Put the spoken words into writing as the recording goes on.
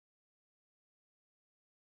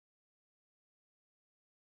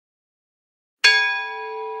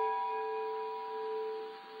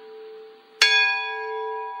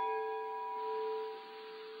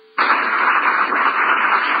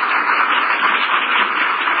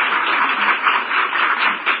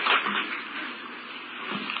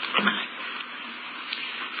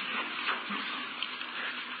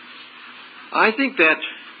I think that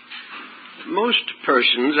most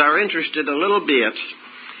persons are interested a little bit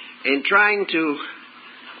in trying to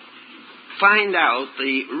find out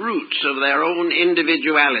the roots of their own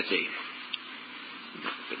individuality.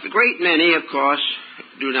 But the great many, of course,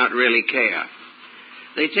 do not really care.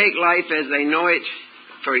 They take life as they know it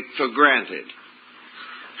for granted.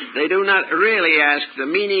 They do not really ask the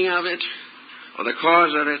meaning of it, or the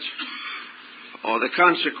cause of it, or the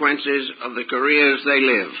consequences of the careers they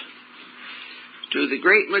live. To the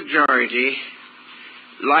great majority,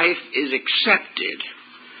 life is accepted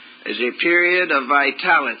as a period of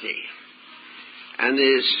vitality and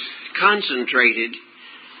is concentrated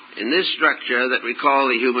in this structure that we call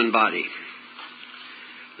the human body.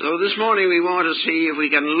 So this morning we want to see if we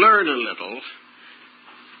can learn a little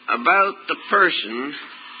about the person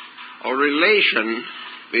or relation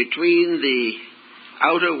between the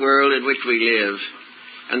outer world in which we live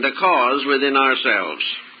and the cause within ourselves.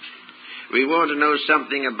 We want to know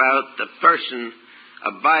something about the person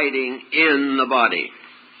abiding in the body.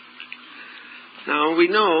 Now, we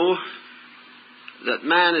know that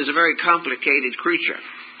man is a very complicated creature.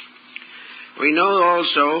 We know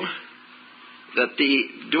also that the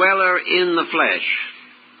dweller in the flesh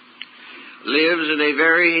lives in a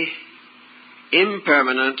very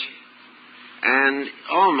impermanent and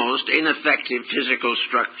almost ineffective physical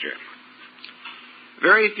structure.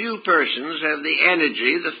 Very few persons have the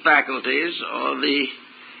energy, the faculties, or the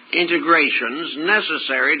integrations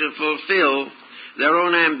necessary to fulfill their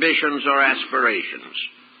own ambitions or aspirations.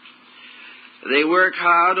 They work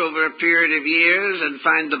hard over a period of years and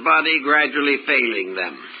find the body gradually failing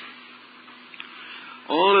them.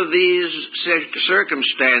 All of these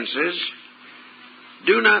circumstances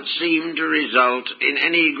do not seem to result in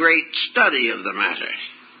any great study of the matter.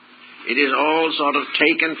 It is all sort of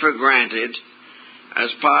taken for granted as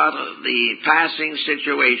part of the passing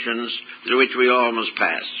situations through which we all must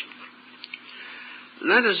pass.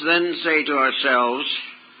 Let us then say to ourselves,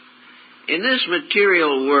 in this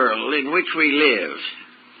material world in which we live,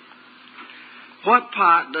 what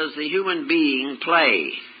part does the human being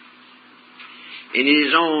play in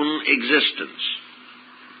his own existence?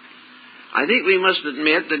 I think we must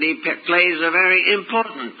admit that he plays a very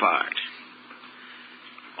important part.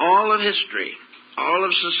 All of history, all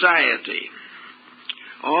of society,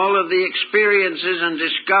 all of the experiences and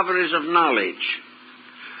discoveries of knowledge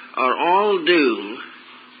are all due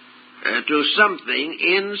to something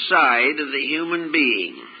inside of the human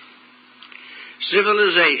being.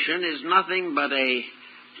 Civilization is nothing but a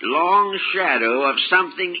long shadow of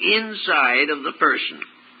something inside of the person.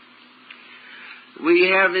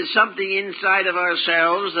 We have something inside of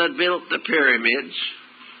ourselves that built the pyramids,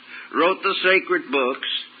 wrote the sacred books,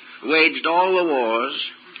 waged all the wars,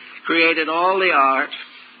 created all the art,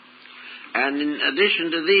 and in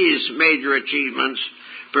addition to these major achievements,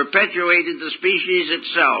 perpetuated the species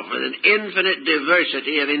itself with an infinite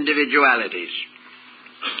diversity of individualities.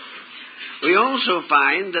 We also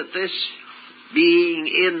find that this being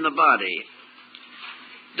in the body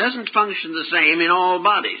doesn't function the same in all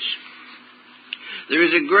bodies. There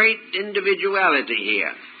is a great individuality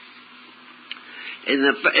here.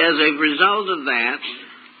 As a result of that,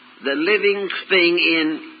 the living thing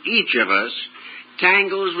in each of us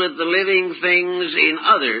tangles with the living things in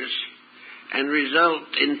others and result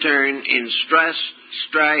in turn in stress,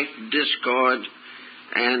 strife, discord,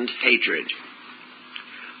 and hatred.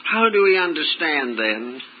 How do we understand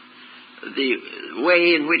then the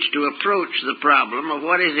way in which to approach the problem of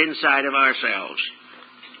what is inside of ourselves?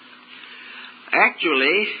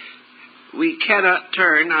 Actually, we cannot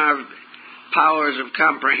turn our powers of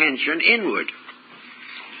comprehension inward.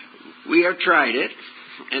 We have tried it,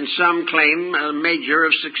 and some claim a measure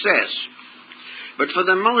of success. But for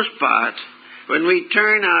the most part, when we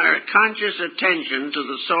turn our conscious attention to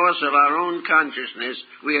the source of our own consciousness,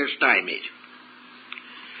 we are stymied.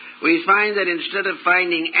 We find that instead of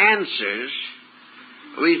finding answers,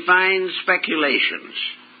 we find speculations.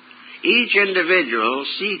 Each individual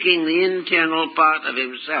seeking the internal part of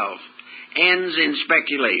himself ends in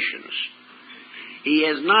speculations. He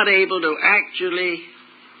is not able to actually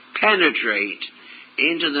penetrate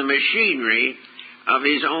into the machinery of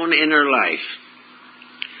his own inner life.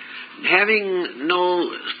 Having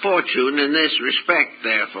no fortune in this respect,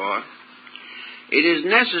 therefore, it is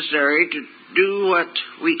necessary to do what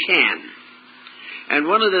we can. And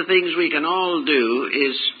one of the things we can all do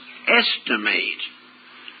is estimate,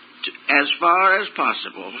 as far as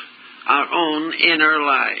possible, our own inner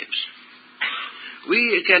lives.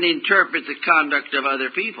 We can interpret the conduct of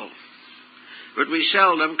other people, but we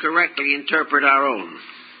seldom correctly interpret our own.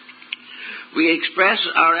 We express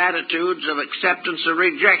our attitudes of acceptance or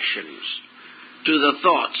rejections to the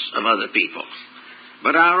thoughts of other people,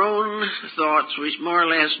 but our own thoughts we more or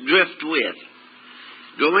less drift with,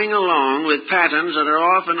 going along with patterns that are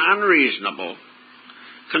often unreasonable,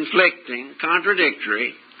 conflicting,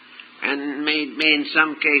 contradictory, and may in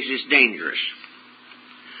some cases dangerous.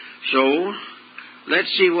 So,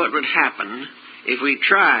 let's see what would happen if we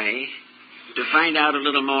try to find out a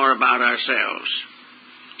little more about ourselves.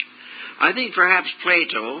 I think perhaps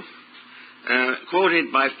Plato,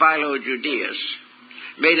 quoted by Philo Judaeus,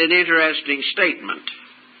 made an interesting statement,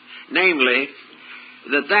 namely,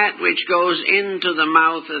 that which goes into the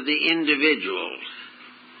mouth of the individual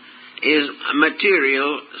is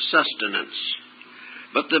material sustenance.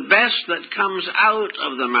 But the best that comes out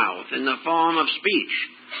of the mouth in the form of speech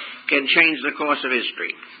can change the course of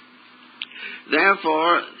history.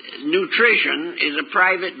 Therefore, nutrition is a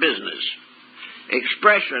private business.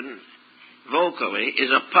 Expression, vocally, is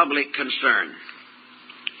a public concern.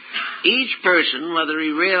 Each person, whether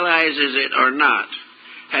he realizes it or not,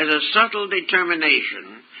 has a subtle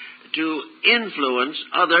determination to influence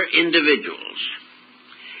other individuals.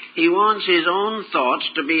 He wants his own thoughts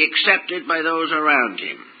to be accepted by those around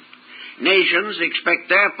him. Nations expect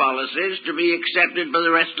their policies to be accepted by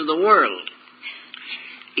the rest of the world.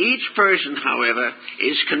 Each person, however,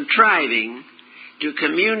 is contriving to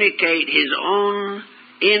communicate his own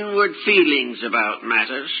inward feelings about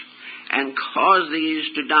matters and cause these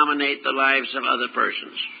to dominate the lives of other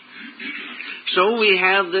persons. So we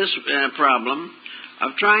have this problem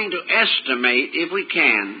of trying to estimate, if we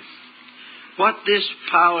can, what this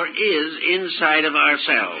power is inside of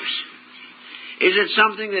ourselves. Is it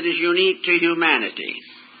something that is unique to humanity?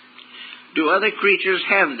 Do other creatures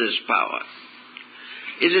have this power?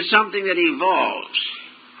 Is it something that evolves?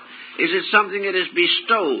 Is it something that is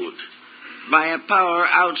bestowed by a power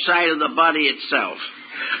outside of the body itself?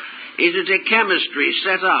 Is it a chemistry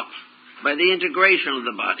set up by the integration of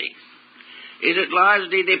the body? Is it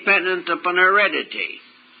largely dependent upon heredity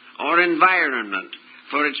or environment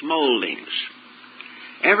for its moldings?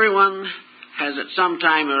 Everyone has at some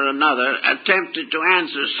time or another attempted to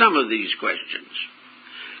answer some of these questions,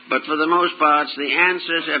 but for the most part the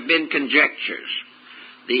answers have been conjectures.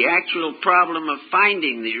 The actual problem of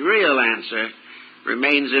finding the real answer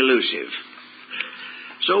remains elusive.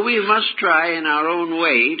 So we must try in our own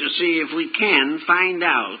way to see if we can find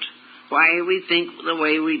out why we think the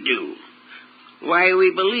way we do, why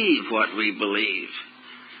we believe what we believe,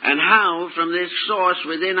 and how from this source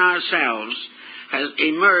within ourselves has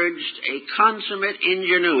emerged a consummate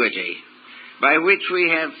ingenuity by which we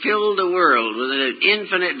have filled the world with an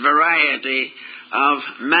infinite variety of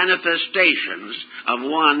manifestations of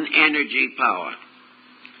one energy power.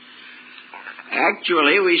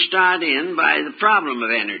 Actually, we start in by the problem of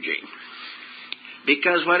energy,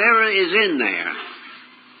 because whatever is in there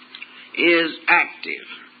is active.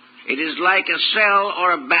 It is like a cell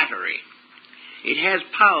or a battery. It has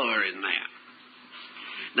power in there.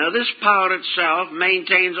 Now, this power itself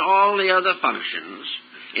maintains all the other functions,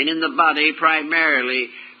 and in the body primarily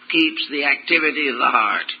keeps the activity of the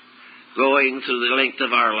heart going through the length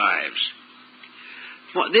of our lives.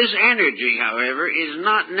 This energy, however, is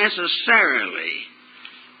not necessarily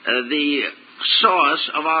the source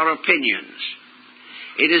of our opinions.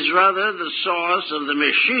 It is rather the source of the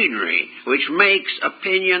machinery which makes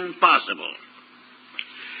opinion possible.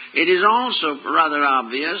 It is also rather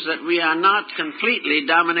obvious that we are not completely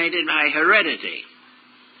dominated by heredity.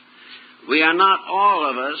 We are not all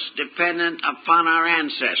of us dependent upon our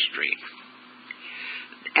ancestry.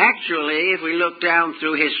 Actually, if we look down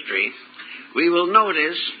through history, we will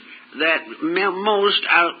notice that most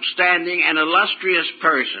outstanding and illustrious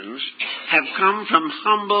persons have come from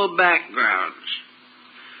humble backgrounds.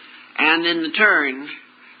 And in turn,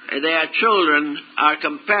 their children are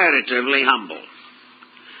comparatively humble.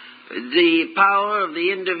 The power of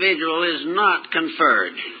the individual is not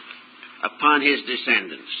conferred upon his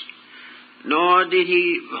descendants, nor did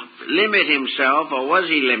he limit himself, or was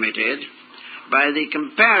he limited, by the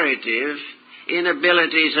comparative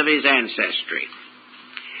inabilities of his ancestry.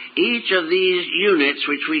 Each of these units,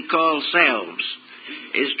 which we call selves,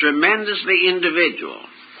 is tremendously individual.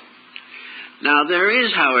 Now, there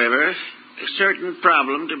is, however, a certain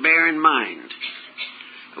problem to bear in mind.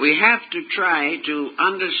 We have to try to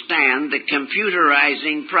understand the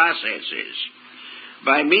computerizing processes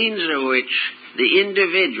by means of which the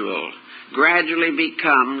individual gradually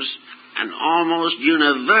becomes an almost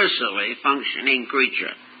universally functioning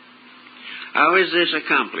creature. How is this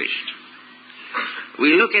accomplished?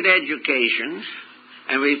 We look at education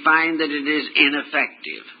and we find that it is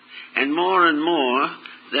ineffective. And more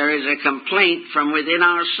there is a complaint from within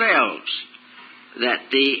ourselves that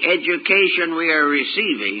the education we are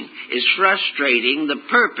receiving is frustrating the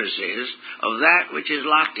purposes of that which is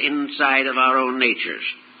locked inside of our own natures.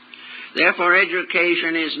 Therefore,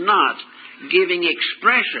 education is not giving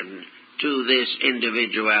expression to this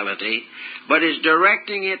individuality, but is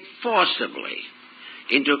directing it forcibly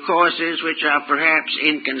into courses which are perhaps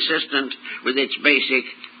inconsistent with its basic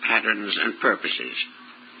patterns and purposes.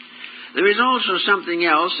 There is also something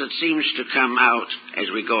else that seems to come out as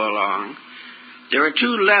we go along. There are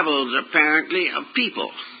two levels, apparently, of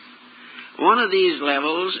people. One of these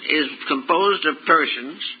levels is composed of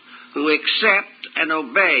persons who accept and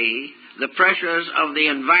obey the pressures of the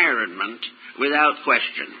environment without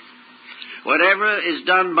question. Whatever is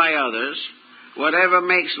done by others, whatever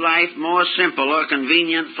makes life more simple or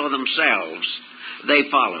convenient for themselves, they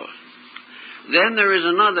follow. Then there is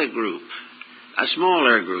another group, a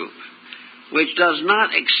smaller group, which does not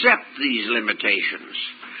accept these limitations,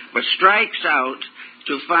 but strikes out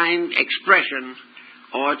to find expression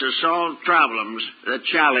or to solve problems that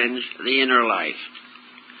challenge the inner life.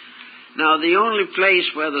 Now, the only place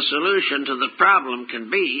where the solution to the problem can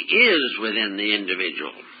be is within the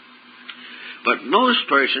individual. But most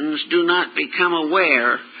persons do not become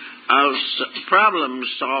aware of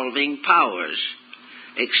problem-solving powers,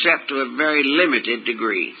 except to a very limited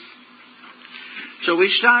degree. So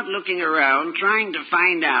we start looking around, trying to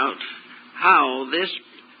find out how this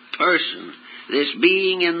person, this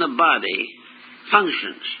being in the body,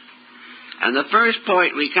 functions. And the first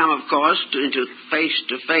point we come, of course, into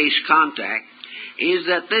face-to-face contact is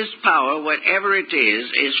that this power, whatever it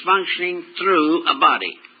is functioning through a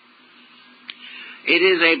body. It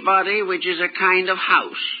is a body which is a kind of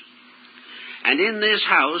house. And in this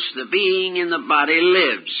house, the being in the body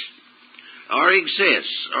lives, or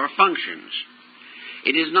exists, or functions.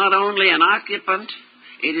 It is not only an occupant,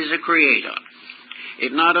 it is a creator.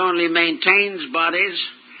 It not only maintains bodies,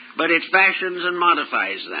 but it fashions and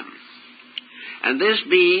modifies them. And this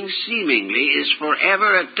being seemingly is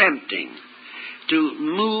forever attempting to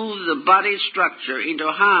move the body structure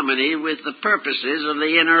into harmony with the purposes of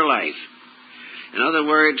the inner life. In other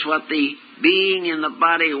words, what the being in the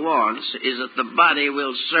body wants is that the body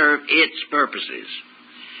will serve its purposes.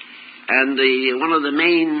 And one of the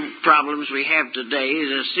main problems we have today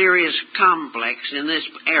is a serious complex in this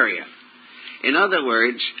area. In other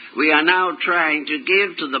words, we are now trying to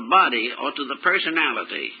give to the body or to the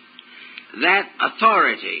personality that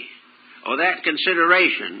authority or that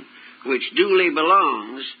consideration which duly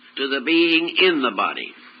belongs to the being in the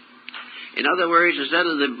body. In other words, instead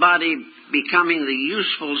of the body becoming the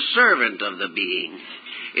useful servant of the being,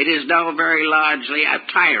 it is now very largely a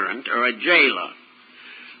tyrant or a jailer,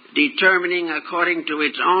 determining according to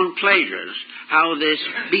its own pleasures how this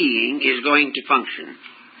being is going to function.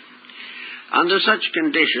 Under such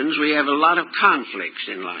conditions, we have a lot of conflicts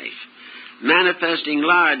in life, manifesting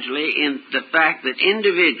largely in the fact that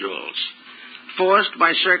individuals, forced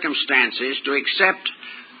by circumstances to accept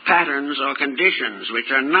patterns or conditions which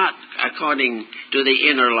are not according to the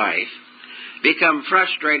inner life, become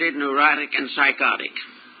frustrated, neurotic, and psychotic.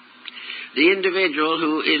 The individual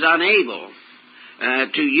who is unable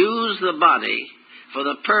to use the body for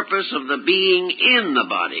the purpose of the being in the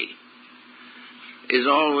body is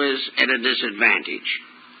always at a disadvantage.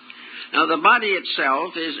 Now, the body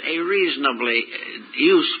itself is a reasonably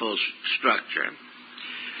useful structure,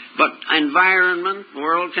 but environment,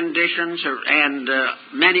 world conditions, and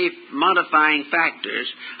many modifying factors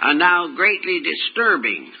are now greatly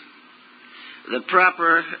disturbing the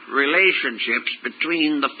proper relationships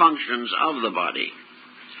between the functions of the body.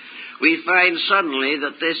 We find suddenly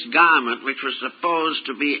that this garment, which was supposed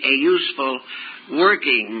to be a useful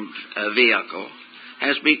working vehicle,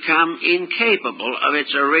 has become incapable of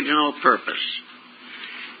its original purpose.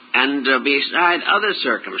 And beside other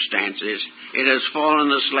circumstances, it has fallen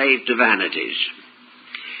a slave to vanities.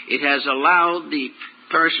 It has allowed the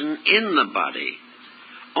person in the body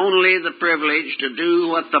only the privilege to do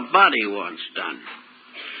what the body wants done.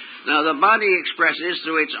 Now, the body expresses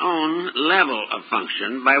through its own level of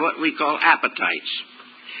function by what we call appetites.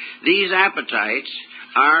 These appetites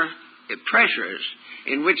are pressures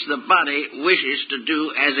in which the body wishes to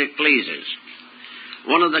do as it pleases.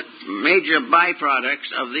 One of the major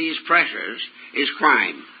byproducts of these pressures is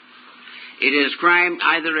crime. It is crime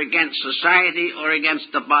either against society or against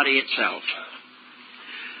the body itself.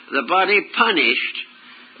 The body punished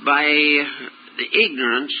by the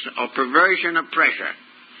ignorance or perversion of pressure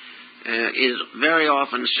is very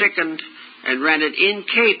often sickened and rendered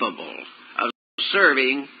incapable of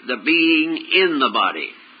serving the being in the body.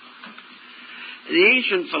 The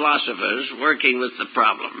ancient philosophers, working with the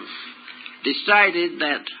problem, decided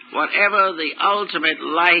that whatever the ultimate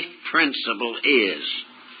life principle is,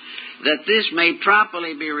 that this may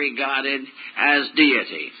properly be regarded as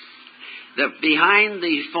deity. That behind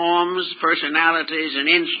the forms, personalities, and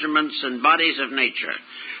instruments and bodies of nature,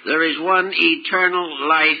 there is one eternal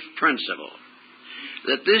life principle.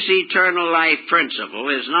 That this eternal life principle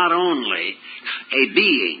is not only a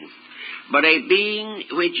being, but a being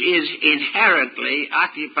which is inherently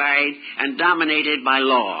occupied and dominated by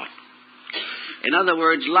law. In other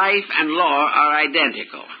words, life and law are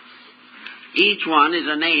identical. Each one is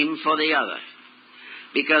a name for the other,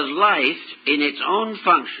 because life, in its own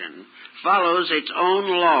function, follows its own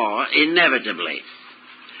law inevitably.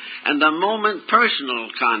 And the moment personal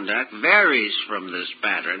conduct varies from this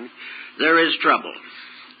pattern, there is trouble.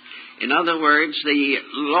 In other words, the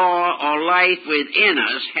law or life within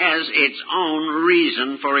us has its own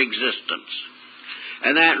reason for existence.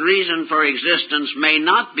 And that reason for existence may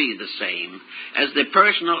not be the same as the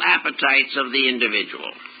personal appetites of the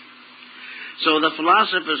individual. So the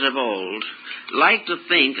philosophers of old like to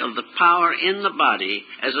think of the power in the body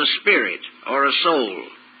as a spirit or a soul,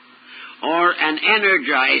 or an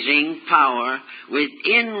energizing power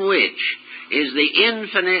within which is the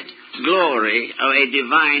infinite glory of a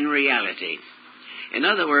divine reality. In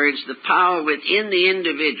other words, the power within the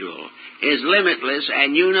individual is limitless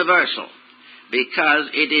and universal, because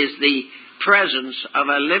it is the presence of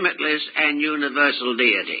a limitless and universal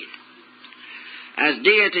deity. As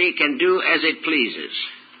deity can do as it pleases,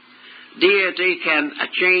 deity can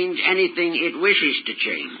change anything it wishes to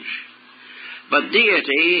change. But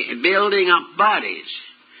deity, building up bodies,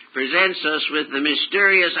 presents us with the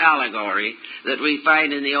mysterious allegory that we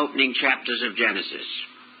find in the opening chapters of Genesis.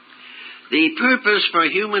 The purpose for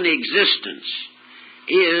human existence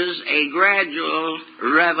is a gradual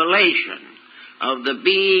revelation of the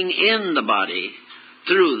being in the body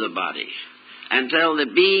through the body, until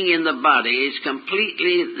the being in the body is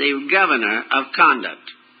completely the governor of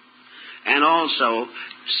conduct, and also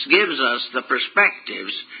gives us the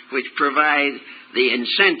perspectives which provide the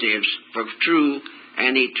incentives for true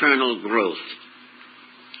and eternal growth.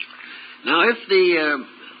 Now, if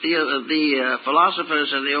the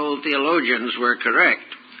philosophers and the old theologians were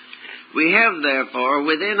correct, we have therefore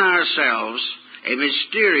within ourselves a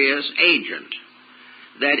mysterious agent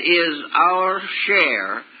that is our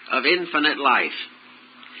share of infinite life.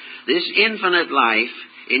 This infinite life,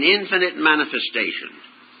 in infinite manifestation,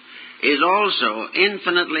 is also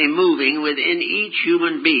infinitely moving within each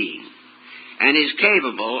human being, and is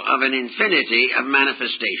capable of an infinity of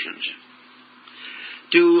manifestations.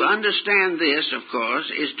 To understand this, of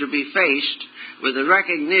course, is to be faced with the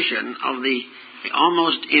recognition of the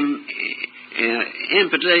almost I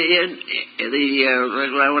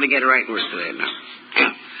want to get a right word for that now.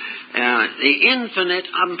 The infinite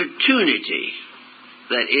opportunity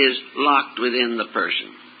that is locked within the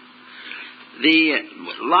person.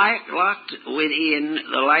 Locked within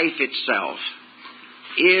the life itself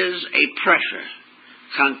is a pressure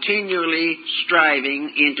continually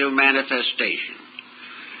striving into manifestation.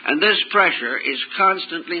 And this pressure is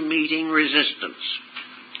constantly meeting resistance,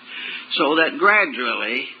 so that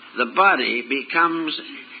gradually the body becomes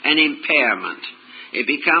an impairment. It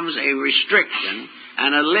becomes a restriction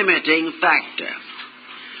and a limiting factor.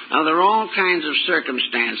 Now, there are all kinds of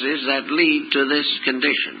circumstances that lead to this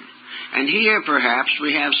condition. And here, perhaps,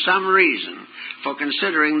 we have some reason for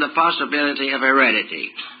considering the possibility of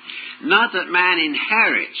heredity. Not that man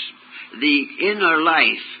inherits the inner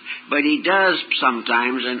life, but he does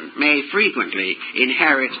sometimes and may frequently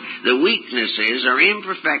inherit the weaknesses or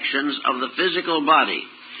imperfections of the physical body,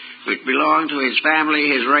 which belong to his family,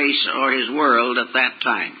 his race, or his world at that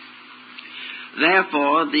time.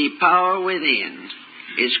 Therefore, the power within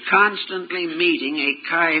is constantly meeting a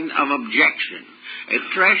kind of objection, a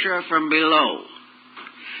pressure from below,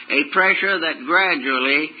 a pressure that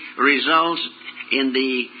gradually results in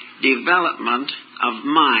the development of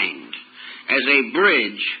mind as a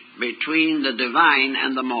bridge between the divine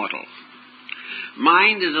and the mortal.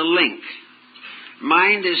 Mind is a link.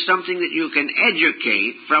 Mind is something that you can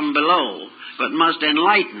educate from below, but must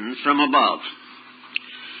enlighten from above.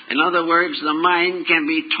 In other words, the mind can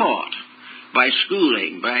be taught by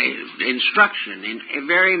schooling, by instruction in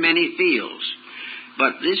very many fields.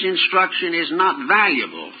 But this instruction is not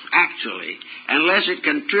valuable, actually, unless it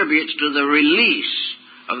contributes to the release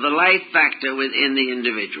of the life factor within the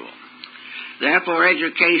individual. Therefore,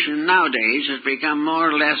 education nowadays has become more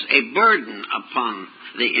or less a burden upon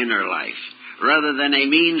the inner life, rather than a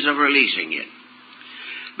means of releasing it.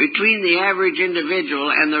 Between the average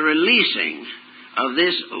individual and the releasing of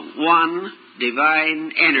this one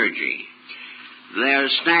divine energy, there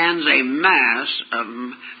stands a mass of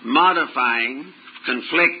modifying,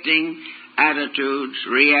 conflicting attitudes,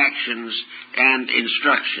 reactions, and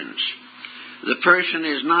instructions. The person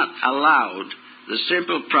is not allowed the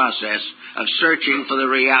simple process of searching for the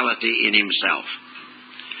reality in himself.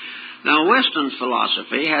 Now, Western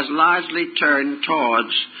philosophy has largely turned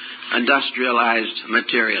towards industrialized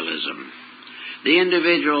materialism. The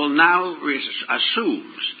individual now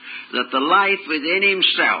assumes that the life within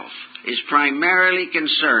himself is primarily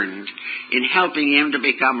concerned in helping him to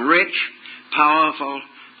become rich, powerful,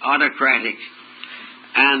 autocratic,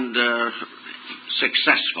 and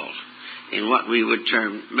successful in what we would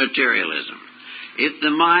term materialism. If the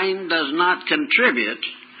mind does not contribute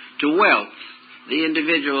to wealth, the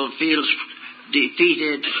individual feels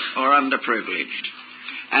defeated or underprivileged.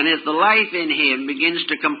 And if the life in him begins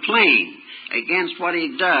to complain against what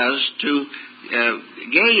he does to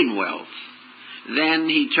gain wealth, then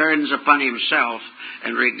he turns upon himself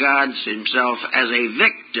and regards himself as a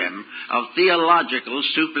victim of theological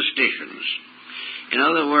superstitions. In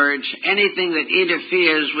other words, anything that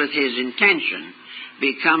interferes with his intention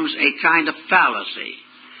becomes a kind of fallacy,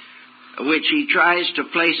 which he tries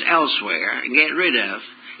to place elsewhere and get rid of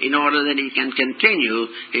in order that he can continue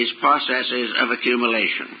his processes of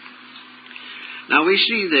accumulation. Now, we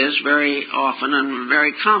see this very often and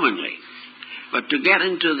very commonly, but to get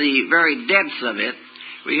into the very depth of it,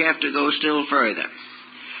 we have to go still further.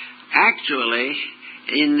 Actually,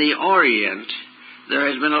 in the Orient, there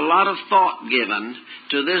has been a lot of thought given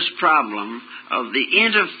to this problem of the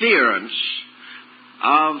interference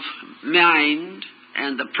of mind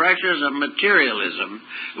and the pressures of materialism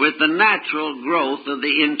with the natural growth of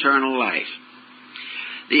the internal life.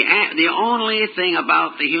 The only thing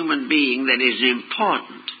about the human being that is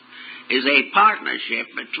important is a partnership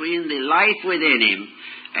between the life within him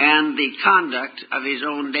and the conduct of his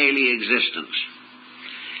own daily existence.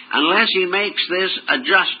 Unless he makes this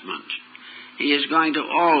adjustment, he is going to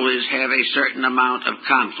always have a certain amount of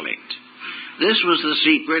conflict. This was the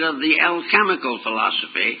secret of the alchemical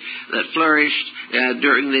philosophy that flourished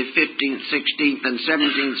during the 15th, 16th, and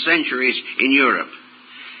 17th centuries in Europe.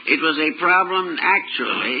 It was a problem,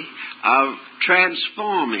 actually, of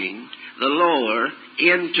transforming the lower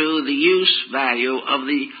into the use value of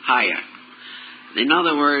the higher. In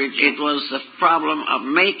other words, it was the problem of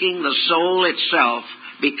making the soul itself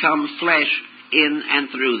become flesh in and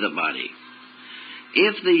through the body.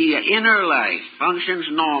 If the inner life functions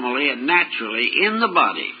normally and naturally in the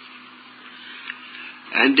body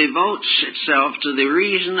and devotes itself to the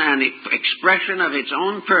reason and expression of its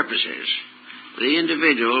own purposes, the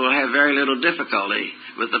individual will have very little difficulty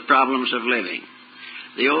with the problems of living.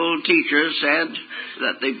 The old teachers said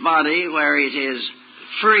that the body, where it is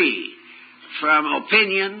free from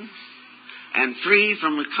opinion and free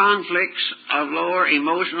from the conflicts of lower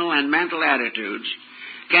emotional and mental attitudes,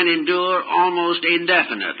 can endure almost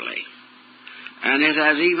indefinitely. And it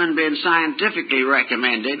has even been scientifically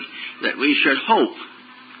recommended that we should hope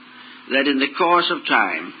that in the course of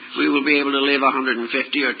time we will be able to live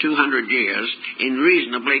 150 or 200 years in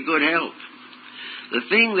reasonably good health. The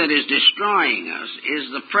thing that is destroying us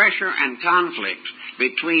is the pressure and conflict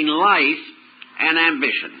between life and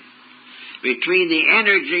ambition, between the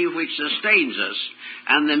energy which sustains us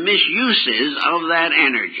and the misuses of that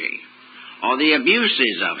energy, or the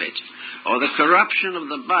abuses of it, or the corruption of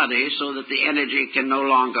the body so that the energy can no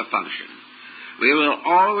longer function. We will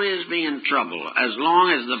always be in trouble as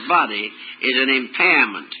long as the body is an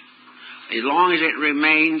impairment, as long as it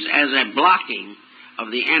remains as a blocking of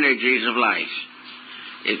the energies of life.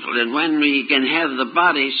 And when we can have the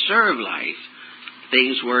body serve life,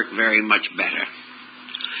 things work very much better.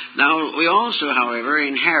 Now, we also, however,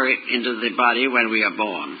 inherit into the body when we are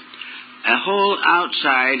born a whole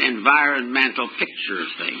outside environmental picture of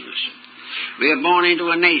things. We are born into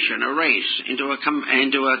a nation, a race, into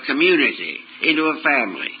a community, into a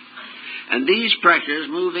family. And these pressures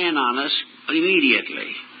move in on us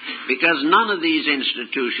immediately, because none of these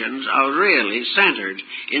institutions are really centered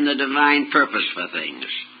in the divine purpose for things.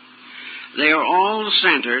 They are all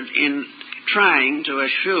centered in trying to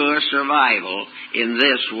assure survival in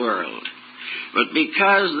this world. But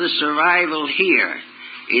because the survival here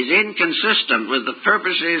is inconsistent with the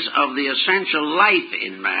purposes of the essential life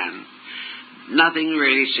in man, nothing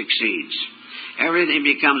really succeeds. Everything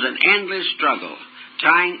becomes an endless struggle,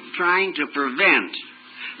 trying to prevent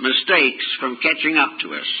mistakes from catching up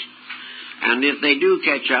to us. And if they do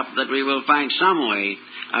catch up, that we will find some way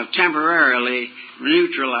of temporarily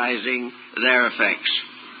neutralizing their effects.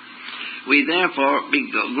 We therefore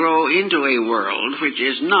grow into a world which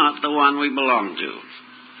is not the one we belong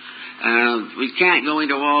to. We can't go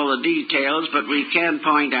into all the details, but we can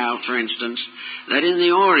point out, for instance, that in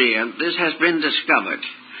the Orient this has been discovered,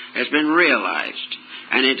 has been realized,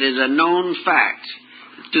 and it is a known fact,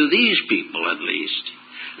 to these people at least,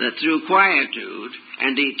 that through quietude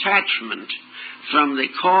and detachment from the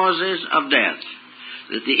causes of death,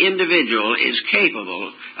 that the individual is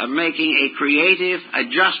capable of making a creative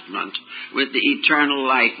adjustment with the eternal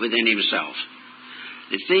life within himself.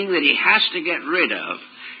 The thing that he has to get rid of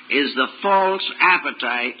is the false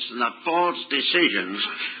appetites and the false decisions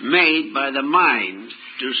made by the mind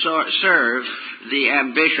to serve the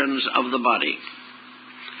ambitions of the body.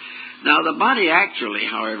 Now, the body actually,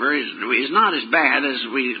 however, is not as bad as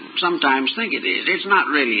we sometimes think it is. It's not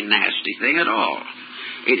really a nasty thing at all.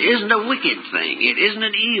 It isn't a wicked thing. It isn't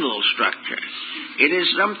an evil structure. It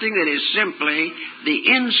is something that is simply the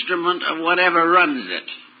instrument of whatever runs it.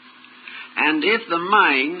 And if the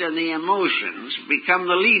mind and the emotions become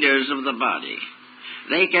the leaders of the body,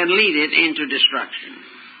 they can lead it into destruction.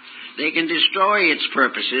 They can destroy its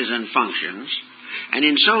purposes and functions, and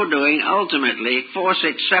in so doing ultimately force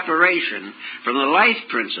its separation from the life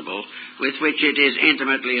principle with which it is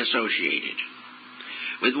intimately associated.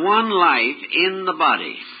 With one life in the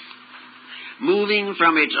body, moving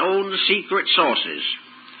from its own secret sources,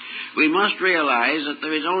 we must realize that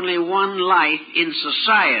there is only one life in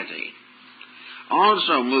society,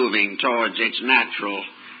 also moving towards its natural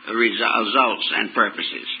results and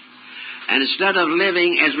purposes. And instead of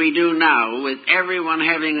living as we do now, with everyone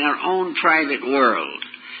having their own private world,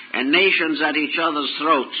 and nations at each other's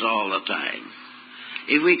throats all the time,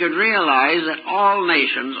 if we could realize that all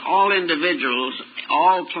nations, all individuals,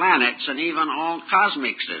 all planets, and even all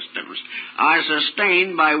cosmic systems are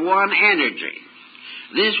sustained by one energy.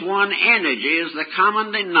 This one energy is the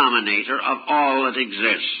common denominator of all that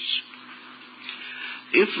exists.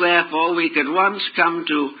 If, therefore, we could once come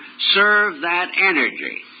to serve that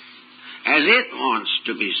energy as it wants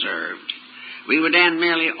to be served, we would end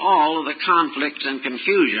merely all of the conflicts and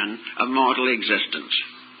confusion of mortal existence.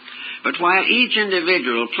 But while each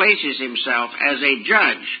individual places himself as a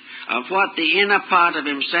judge of what the inner part of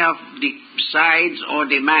himself decides or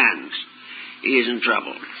demands, he is in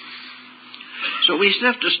trouble. So we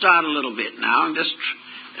have to start a little bit now and just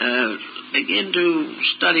begin to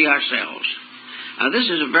study ourselves. Now, this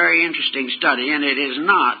is a very interesting study, and it is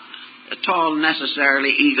not at all necessarily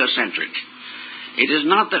egocentric. It is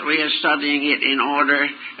not that we are studying it in order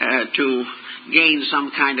to gain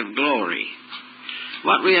some kind of glory.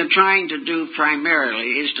 What we are trying to do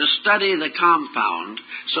primarily is to study the compound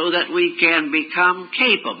so that we can become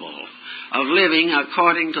capable of living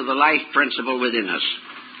according to the life principle within us.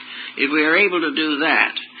 If we are able to do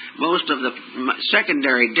that, most of the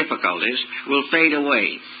secondary difficulties will fade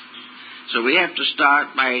away. So we have to start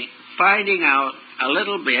by finding out a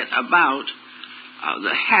little bit about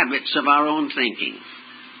the habits of our own thinking.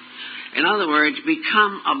 In other words,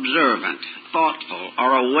 become observant, thoughtful,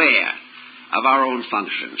 or aware of our own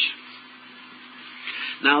functions.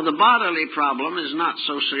 Now, the bodily problem is not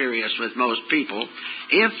so serious with most people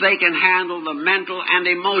if they can handle the mental and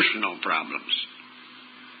emotional problems.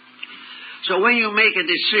 So when you make a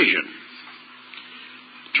decision,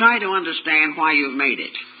 try to understand why you've made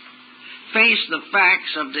it. Face the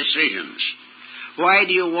facts of decisions. Why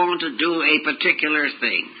do you want to do a particular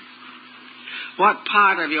thing? What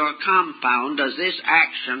part of your compound does this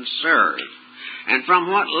action serve? And from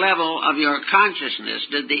what level of your consciousness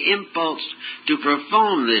did the impulse to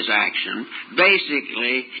perform this action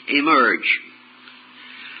basically emerge?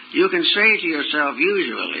 You can say to yourself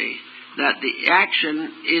usually that the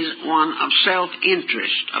action is one of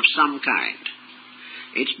self-interest of some kind.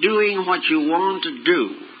 It's doing what you want to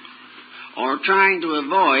do, or trying to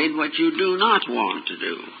avoid what you do not want to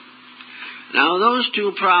do. Now, those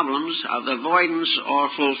two problems of avoidance or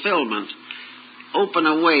fulfillment open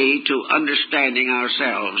a way to understanding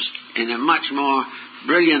ourselves in a much more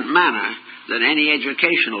brilliant manner than any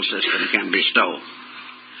educational system can bestow.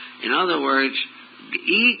 In other words,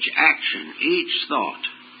 each action, each thought,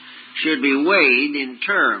 should be weighed in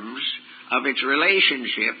terms of its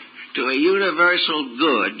relationship to a universal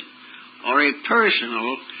good or a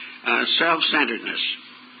personal self-centeredness.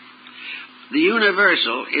 The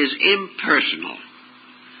universal is impersonal.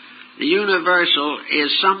 The universal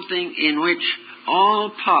is something in which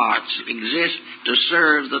all parts exist to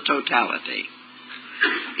serve the totality.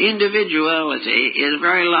 Individuality is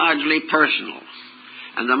very largely personal,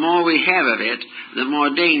 and the more we have of it, the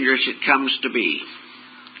more dangerous it comes to be.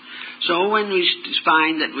 So when we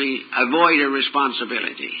find that we avoid a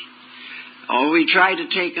responsibility, or we try to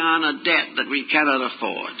take on a debt that we cannot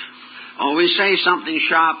afford, or we say something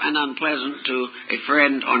sharp and unpleasant to a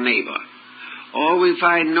friend or neighbor, or we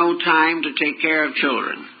find no time to take care of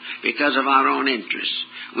children because of our own interests,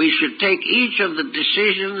 we should take each of the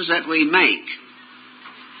decisions that we make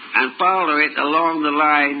and follow it along the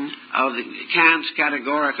line of Kant's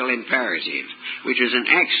categorical imperative, which is an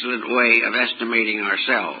excellent way of estimating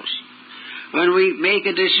ourselves. When we make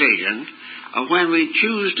a decision, or when we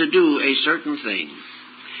choose to do a certain thing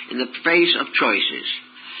in the face of choices,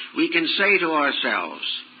 we can say to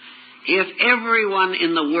ourselves, if everyone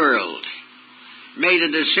in the world made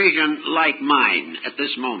a decision like mine at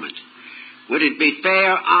this moment, would it be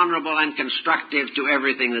fair, honorable, and constructive to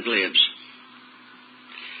everything that lives?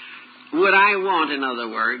 Would I want, in other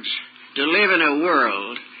words, to live in a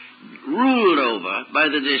world ruled over by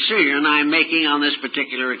the decision I'm making on this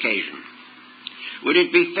particular occasion? Would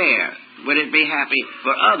it be fair? Would it be happy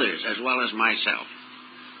for others as well as myself?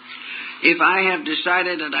 If I have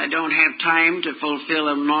decided that I don't have time to fulfill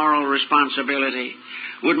a moral responsibility,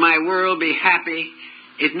 would my world be happy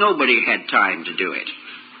if nobody had time to do it?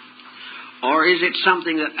 Or is it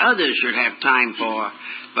something that others should have time for,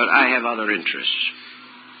 but I have other interests?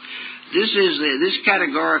 This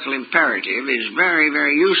categorical imperative is very,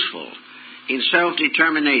 very useful in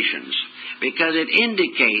self-determinations because it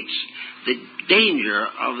indicates the danger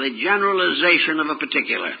of the generalization of a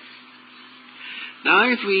particular. Now,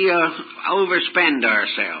 if we overspend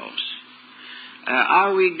ourselves,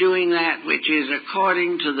 are we doing that which is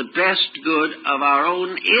according to the best good of our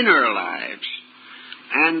own inner lives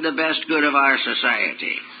and the best good of our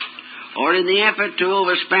society? Or in the effort to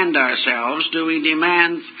overspend ourselves, do we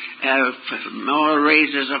demand more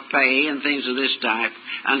raises of pay and things of this type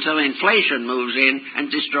until inflation moves in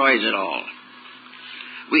and destroys it all?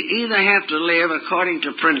 We either have to live according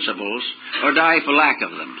to principles or die for lack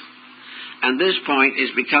of them. And this point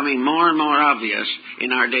is becoming more and more obvious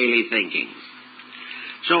in our daily thinking.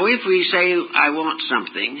 So if we say, I want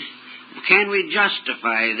something, can we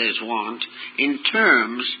justify this want in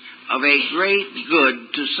terms of a great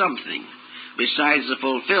good to something besides the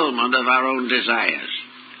fulfillment of our own desires?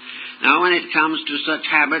 Now, when it comes to such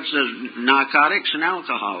habits as narcotics and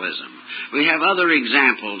alcoholism, we have other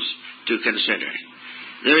examples to consider.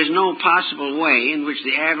 There is no possible way in which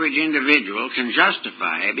the average individual can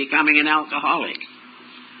justify becoming an alcoholic.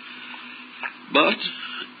 But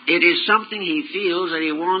it is something he feels that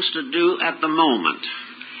he wants to do at the moment,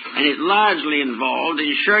 and it largely involved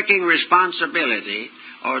in shirking responsibility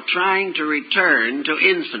or trying to return to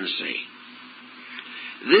infancy.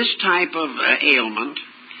 This type of ailment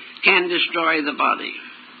can destroy the body,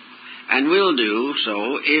 and will do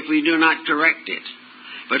so if we do not correct it.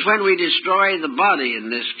 But when we destroy the body in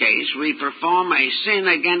this case, we perform a sin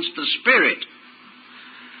against the spirit,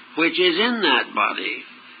 which is in that body,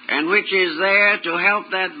 and which is there to help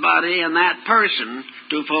that body and that person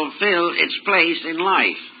to fulfill its place in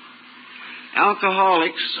life.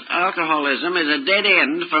 Alcoholism is a dead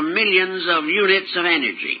end for millions of units of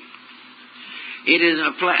energy. It is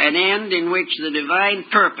an end in which the divine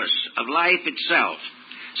purpose of life itself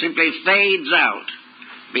simply fades out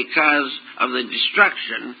because of the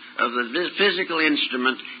destruction of the physical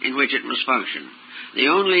instrument in which it must function. The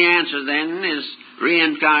only answer then is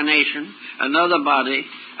reincarnation, another body,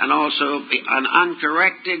 and also an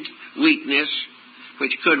uncorrected weakness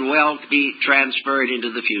which could well be transferred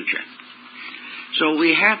into the future. So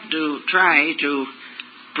we have to try to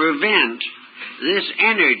prevent this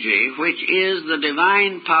energy, which is the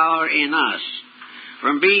divine power in us,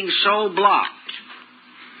 from being so blocked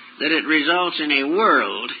that it results in a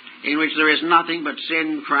world in which there is nothing but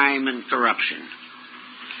sin, crime, and corruption.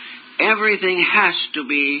 Everything has to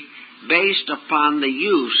be based upon the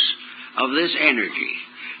use of this energy.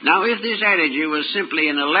 Now, if this energy was simply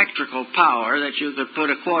an electrical power that you could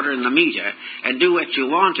put a quarter in the meter and do what you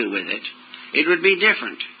want to with it, it would be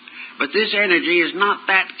different. But this energy is not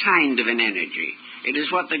that kind of an energy. It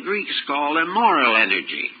is what the Greeks call a moral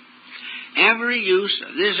energy. Every use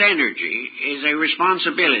of this energy is a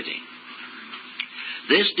responsibility.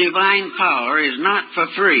 This divine power is not for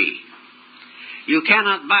free. You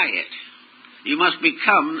cannot buy it. You must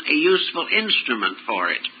become a useful instrument for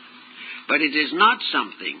it. But it is not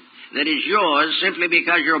something that is yours simply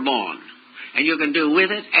because you're born, and you can do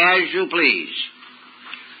with it as you please.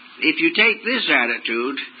 If you take this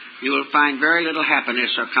attitude, you will find very little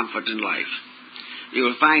happiness or comfort in life. You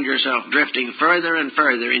will find yourself drifting further and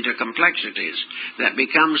further into complexities that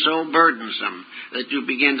become so burdensome that you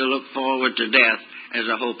begin to look forward to death as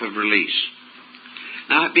a hope of release.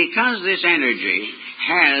 Now, because this energy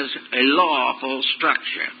has a lawful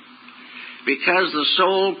structure, because the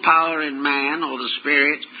soul power in man, or the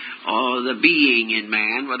spirit, or the being in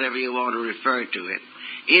man, whatever you want to refer to it,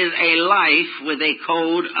 is a life with a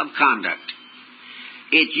code of conduct.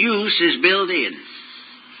 Its use is built in.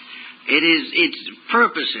 Its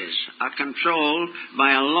purposes are controlled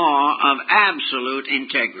by a law of absolute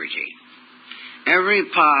integrity. Every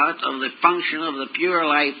part of the function of the pure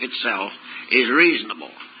life itself is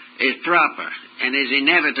reasonable, is proper, and is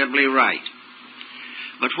inevitably right.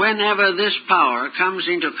 But whenever this power comes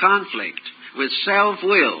into conflict with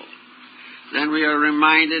self-will, then we are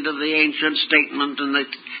reminded of the ancient statement in the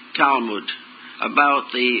Talmud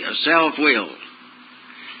about the self-will.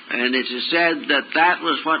 And it is said that that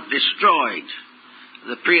was what destroyed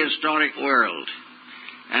the prehistoric world,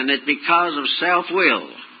 and that because of self-will,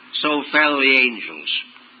 so fell the angels.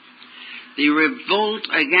 The revolt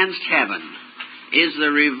against heaven is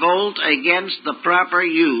the revolt against the proper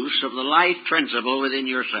use of the life principle within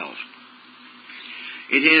yourself.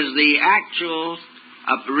 It is the actual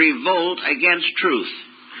revolt against truth,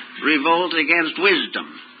 revolt against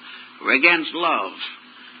wisdom, against love,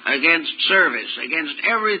 against service, against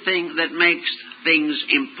everything that makes things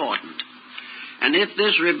important. And if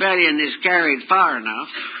this rebellion is carried far enough,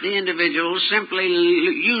 the individual simply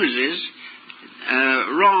uses,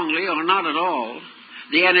 wrongly or not at all,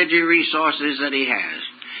 the energy resources that he has.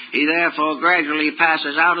 He therefore gradually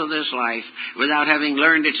passes out of this life without having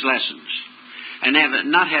learned its lessons,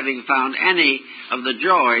 and not having found any of the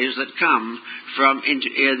joys that come from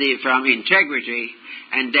integrity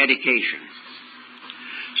and dedication.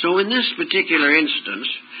 So in this particular instance,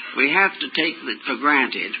 we have to take for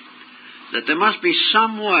granted that there must be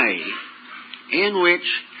some way in which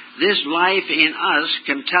this life in us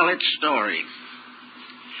can tell its story.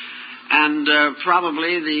 And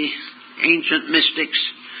probably the ancient mystics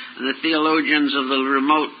and the theologians of the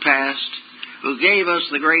remote past, who gave us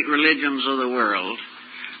the great religions of the world,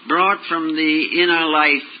 brought from the inner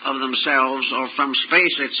life of themselves, or from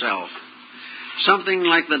space itself, something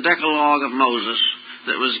like the Decalogue of Moses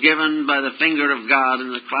that was given by the finger of God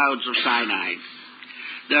in the clouds of Sinai.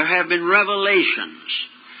 There have been revelations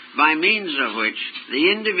by means of which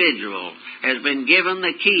the individual has been given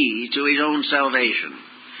the key to his own salvation.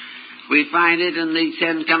 We find it in the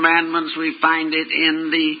Ten Commandments, we find it in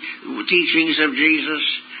the teachings of Jesus,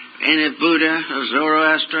 in Buddha,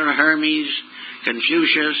 Zoroaster, Hermes,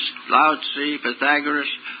 Confucius, Lao Tzu, Pythagoras,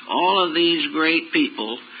 all of these great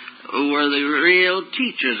people who were the real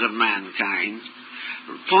teachers of mankind,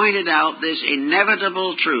 pointed out this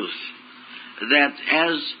inevitable truth that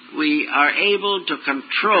as we are able to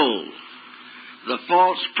control the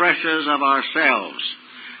false pressures of ourselves,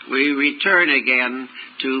 we return again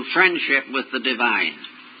to friendship with the divine.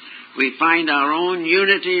 We find our own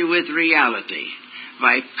unity with reality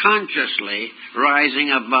by consciously rising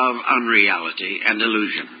above unreality and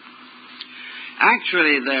illusion.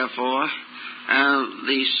 Actually, therefore,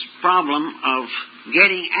 the problem of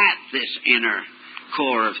getting at this inner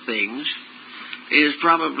core of things is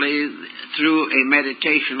probably through a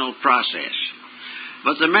meditational process.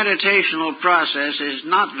 But the meditational process is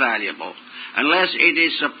not valuable unless it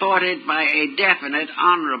is supported by a definite,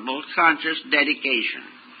 honorable, conscious dedication.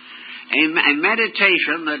 A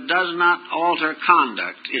meditation that does not alter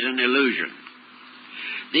conduct is an illusion.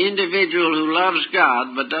 The individual who loves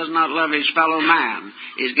God but does not love his fellow man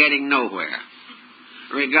is getting nowhere,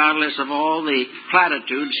 regardless of all the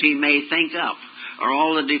platitudes he may think up or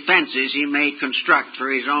all the defenses he may construct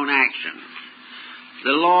for his own action.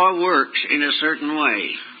 The law works in a certain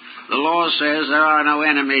way. The law says there are no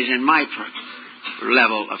enemies in my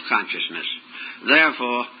level of consciousness.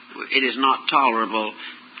 Therefore, it is not tolerable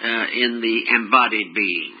in the embodied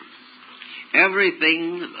being.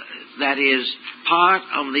 Everything that is part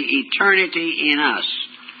of the eternity in us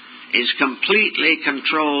is completely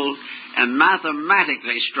controlled and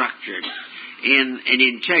mathematically structured in an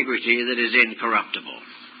integrity that is incorruptible.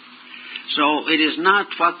 So it is not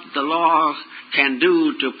what the law can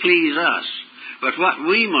do to please us, but what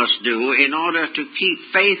we must do in order to keep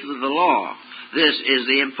faith with the law. This is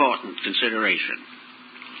the important consideration.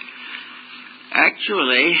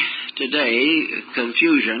 Actually, today,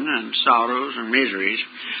 confusion and sorrows and miseries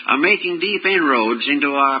are making deep inroads into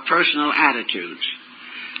our personal attitudes.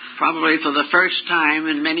 Probably for the first time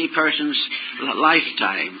in many persons'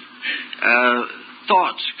 lifetime,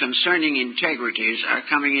 thoughts concerning integrities are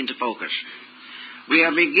coming into focus. We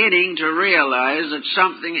are beginning to realize that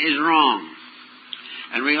something is wrong.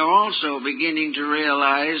 And we are also beginning to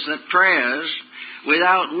realize that prayers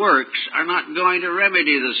without works are not going to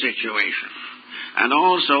remedy the situation. And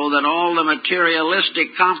also that all the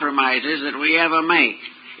materialistic compromises that we ever make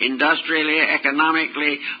industrially,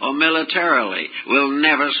 economically, or militarily, will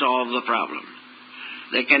never solve the problem.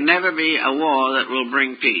 There can never be a war that will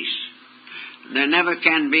bring peace. There never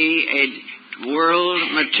can be a world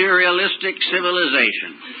materialistic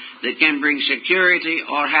civilization that can bring security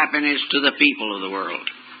or happiness to the people of the world.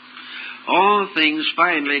 All things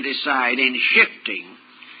finally decide in shifting,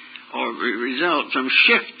 or result from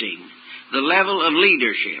shifting, the level of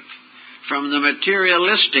leadership from the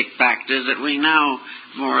materialistic factors that we now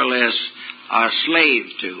more or less are slave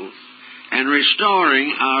to, and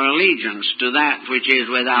restoring our allegiance to that which is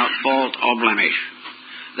without fault or blemish,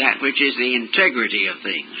 that which is the integrity of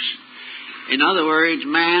things. In other words,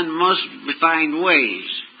 man must find ways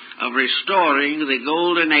of restoring the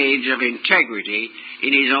golden age of integrity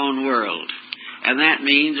in his own world. And that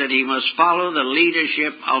means that he must follow the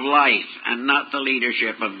leadership of life and not the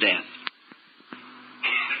leadership of death.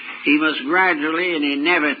 He must gradually and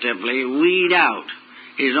inevitably weed out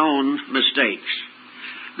his own mistakes.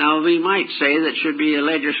 Now, we might say that should be a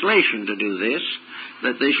legislation to do this,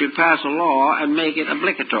 that they should pass a law and make it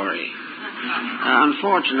obligatory.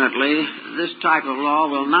 Unfortunately, this type of law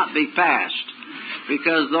will not be passed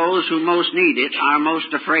because those who most need it are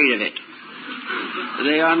most afraid of it.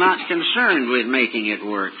 They are not concerned with making it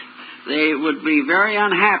work. They would be very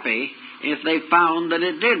unhappy if they found that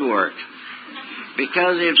it did work.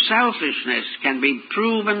 Because if selfishness can be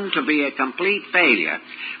proven to be a complete failure,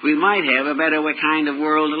 we might have a better kind of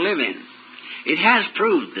world to live in. It has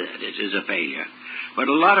proved that it is a failure. But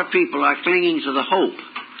a lot of people are clinging to the hope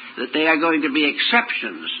that they are going to be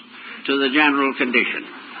exceptions to the general condition,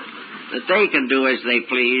 that they can do as they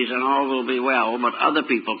please and all will be well, but other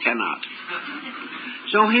people cannot.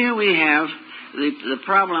 So here we have the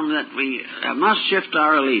problem that we must shift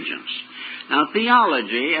our allegiance. Now,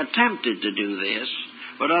 theology attempted to do this,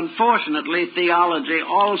 but unfortunately theology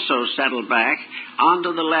also settled back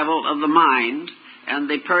onto the level of the mind and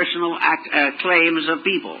the personal claims of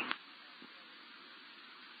people.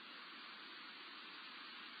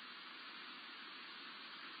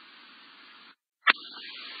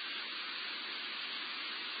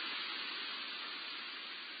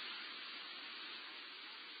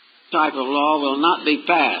 Type of law will not be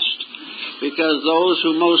passed because those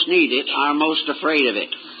who most need it are most afraid of it.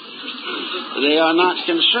 They are not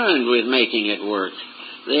concerned with making it work.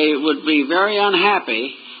 They would be very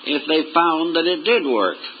unhappy if they found that it did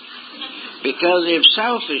work. Because if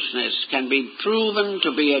selfishness can be proven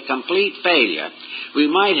to be a complete failure, we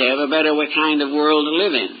might have a better kind of world to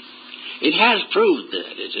live in. It has proved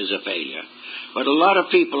that it is a failure. But a lot of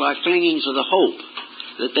people are clinging to the hope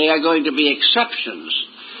that they are going to be exceptions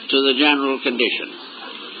to the general condition,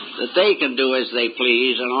 that they can do as they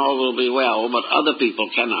please and all will be well, but other people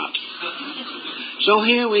cannot. So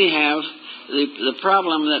here we have the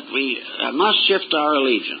problem that we must shift our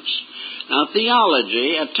allegiance. Now,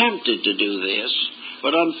 theology attempted to do this,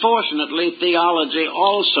 but unfortunately theology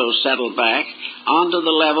also settled back onto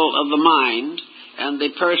the level of the mind and the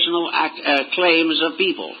personal claims of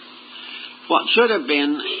people. What should have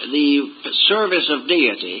been the service of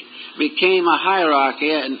deity became a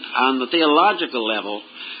hierarchy on the theological level,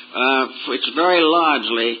 which very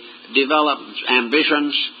largely developed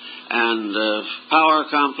ambitions and power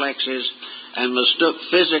complexes and mistook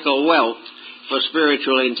physical wealth for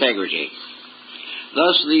spiritual integrity.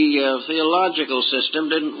 Thus, the theological system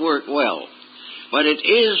didn't work well. But it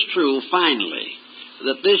is true, finally,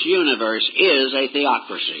 that this universe is a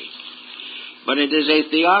theocracy. But it is a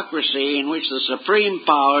theocracy in which the supreme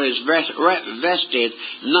power is vested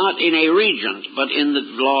not in a regent, but in the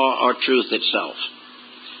law or truth itself.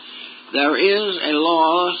 There is a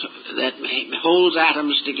law that holds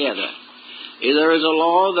atoms together. There is a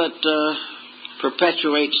law that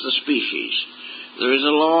perpetuates the species. There is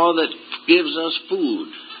a law that gives us food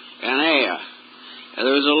and air.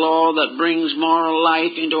 There is a law that brings moral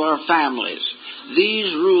life into our families.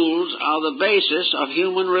 These rules are the basis of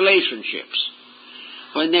human relationships.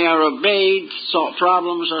 When they are obeyed,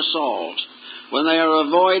 problems are solved. When they are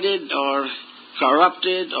avoided or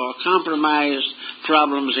corrupted or compromised,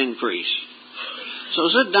 problems increase. So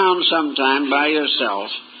sit down sometime by yourself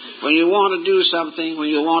when you want to do something, when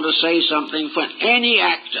you want to say something, for any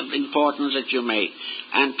act of importance that you make,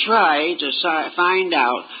 and try to find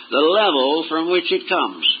out the level from which it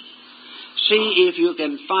comes. See if you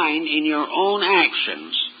can find in your own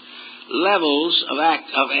actions levels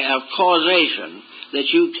of causation that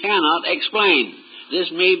you cannot explain. This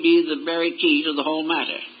may be the very key to the whole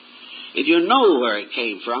matter. If you know where it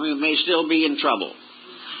came from, you may still be in trouble.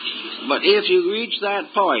 But if you reach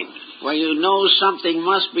that point where you know something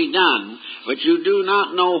must be done, but you do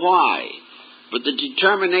not know why, but the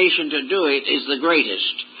determination to do it is the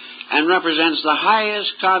greatest, and represents the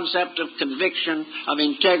highest concept of conviction, of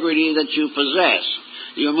integrity that you possess.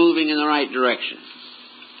 You're moving in the right direction.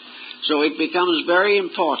 So it becomes very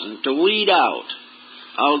important to weed out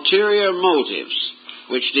ulterior motives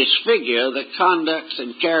which disfigure the conduct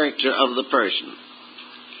and character of the person.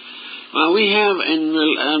 Well, we have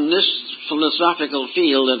in this philosophical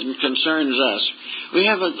field that concerns us, we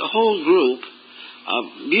have a whole group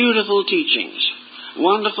of beautiful teachings,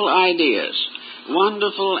 wonderful ideas,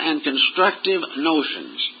 wonderful and constructive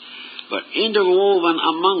notions, but interwoven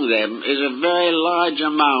among them is a very large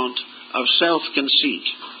amount of self-conceit.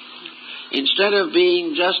 Instead of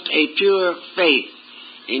being just a pure faith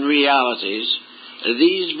in realities,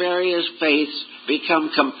 these various faiths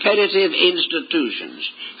become competitive institutions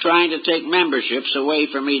trying to take memberships away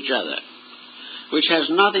from each other, which has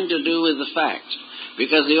nothing to do with the fact,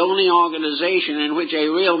 because the only organization in which a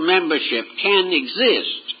real membership can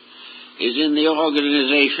exist is in the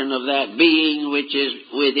organization of that being which is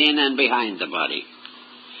within and behind the body.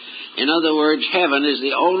 In other words, heaven is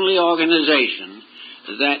the only organization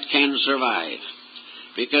that can survive,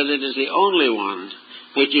 because it is the only one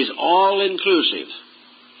which is all-inclusive,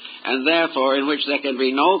 and therefore in which there can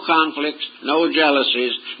be no conflicts, no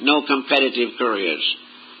jealousies, no competitive careers.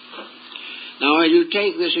 Now, as you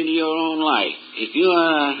take this into your own life, if you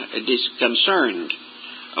are concerned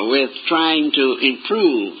with trying to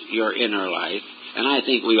improve your inner life, and I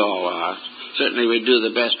think we all are, certainly we do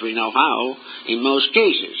the best we know how in most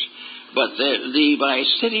cases, but by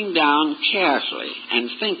sitting down carefully and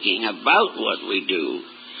thinking about what we do,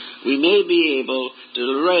 we may be able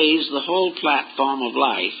to raise the whole platform of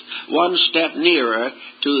life one step nearer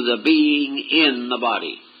to the being in the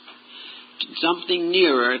body, something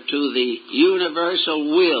nearer to the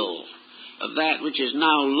universal will of that which is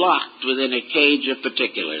now locked within a cage of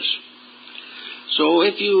particulars. So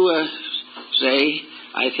if you say,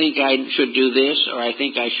 I think I should do this, or I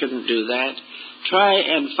think I shouldn't do that, try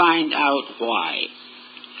and find out why.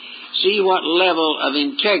 See what level of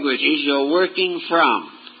integrity you're working from,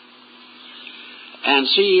 and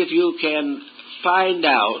see if you can find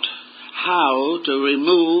out how to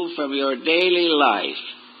remove from your daily life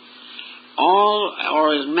all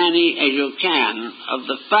or as many as you can of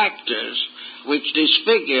the factors which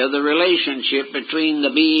disfigure the relationship between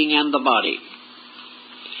the being and the body.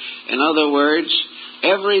 In other words,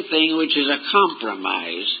 everything which is a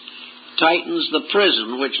compromise tightens the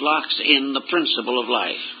prison which locks in the principle of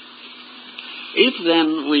life. If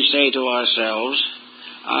then we say to ourselves,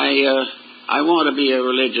 I want to be a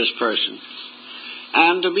religious person,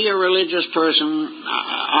 and to be a religious person,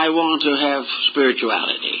 I want to have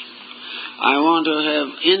spirituality. I want to have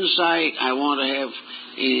insight. I want to have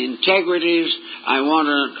integrities. I want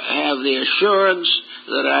to have the assurance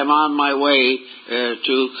that I'm on my way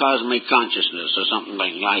to cosmic consciousness or something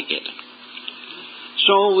like it.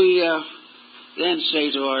 So we then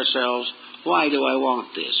say to ourselves, why do I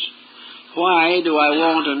want this? Why do I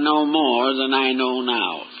want to know more than I know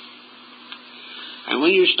now? And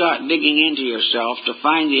when you start digging into yourself to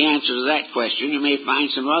find the answer to that question, you may find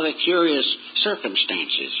some rather curious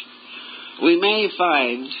circumstances. We may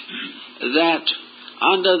find that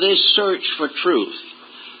under this search for truth,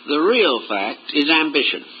 the real fact is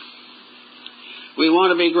ambition. We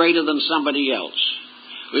want to be greater than somebody else.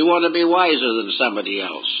 We want to be wiser than somebody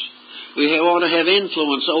else. We want to have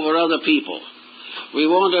influence over other people. We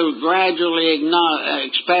want to gradually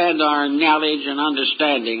expand our knowledge and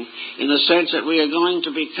understanding in the sense that we are going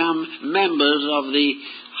to become members of the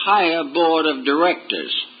higher board of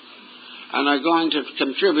directors and are going to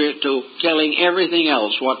contribute to telling everything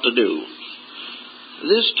else what to do.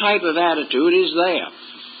 This type of attitude is there.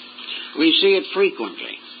 We see it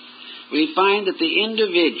frequently. We find that the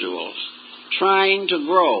individual trying to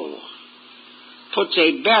grow puts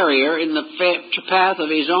a barrier in the path of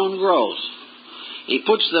his own growth. He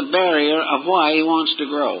puts the barrier of why he wants to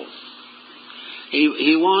grow.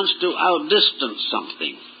 He wants to outdistance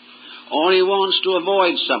something, or he wants to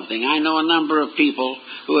avoid something. I know a number of people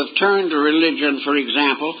who have turned to religion, for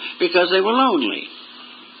example, because they were lonely.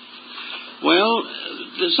 Well,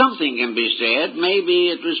 something can be said.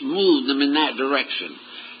 Maybe it was moved them in that direction.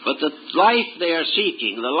 But the life they are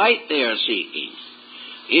seeking, the light they are seeking,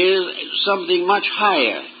 is something much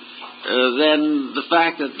higher than the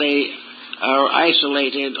fact that they are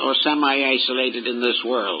isolated or semi-isolated in this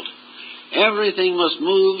world. Everything must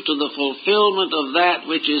move to the fulfillment of that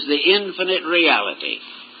which is the infinite reality.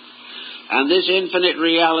 And this infinite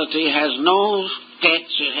reality has no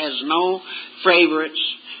pets, it has no favorites,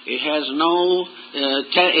 it has no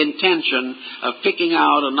intention of picking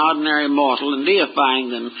out an ordinary mortal and deifying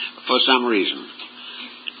them for some reason.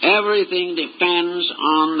 Everything depends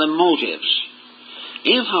on the motives.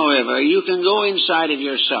 If, however, you can go inside of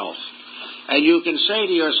yourself and you can say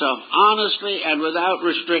to yourself honestly and without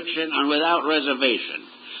restriction and without reservation,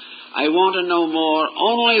 I want to know more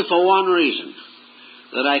only for one reason,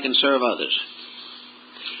 that I can serve others,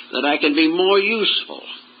 that I can be more useful.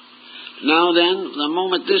 Now then, the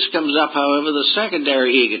moment this comes up, however, the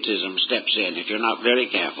secondary egotism steps in if you're not very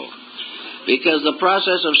careful. Because the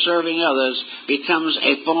process of serving others becomes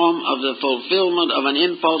a form of the fulfillment of an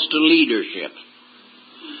impulse to leadership,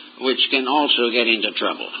 which can also get into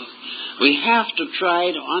trouble. We have to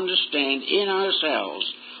try to understand in ourselves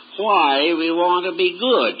why we want to be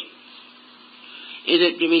good. Is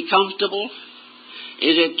it to be comfortable?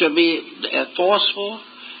 Is it to be forceful?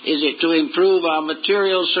 Is it to improve our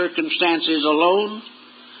material circumstances alone?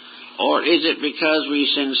 Or is it because we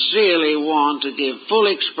sincerely want to give full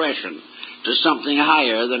expression to something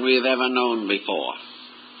higher than we have ever known before?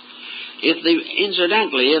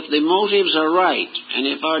 Incidentally, if the motives are right, and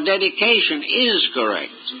if our dedication is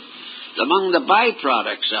correct, among the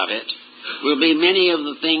byproducts of it will be many of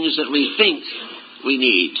the things that we think we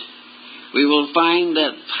need. We will find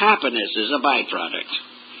that happiness is a byproduct.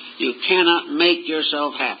 You cannot make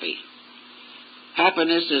yourself happy.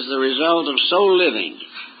 Happiness is the result of so living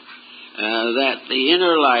that the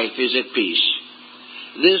inner life is at peace.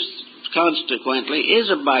 This, consequently, is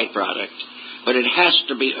a byproduct, but it has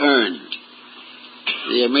to be earned.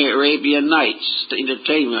 The Arabian Nights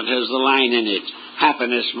entertainment has the line in it,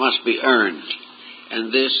 happiness must be earned.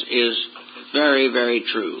 And this is very, very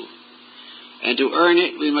true. And to earn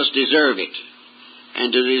it, we must deserve it.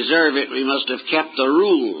 And to deserve it, we must have kept the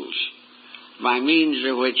rules by means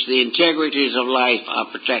of which the integrities of life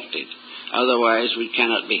are protected. Otherwise, we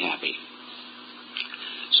cannot be happy.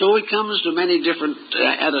 So it comes to many different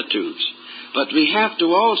attitudes. But we have to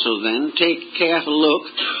also then take a careful look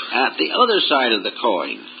at the other side of the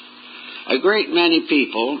coin. A great many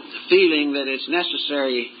people, feeling that it's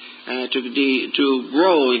necessary to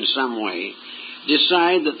grow in some way,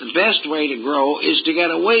 decide that the best way to grow is to get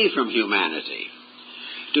away from humanity,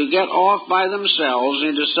 to get off by themselves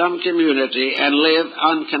into some community and live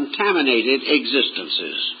uncontaminated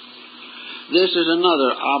existences. This is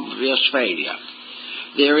another obvious failure.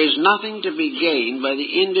 There is nothing to be gained by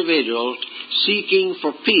the individual seeking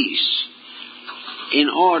for peace in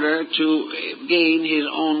order to gain his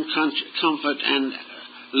own comfort and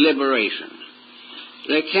liberation.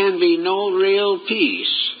 There can be no real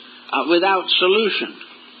peace without solution.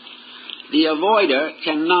 The avoider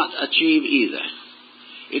cannot achieve either.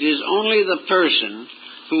 It is only the person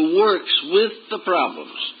who works with the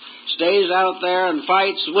problems, stays out there and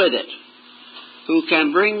fights with it, who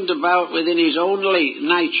can bring about within his own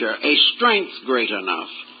nature a strength great enough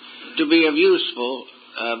to be of useful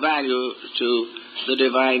value to the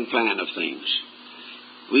divine plan of things.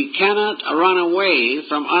 We cannot run away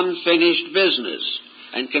from unfinished business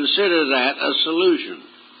and consider that a solution.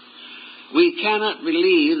 We cannot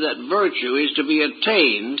believe that virtue is to be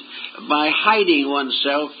attained by hiding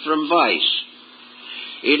oneself from vice.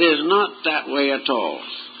 It is not that way at all.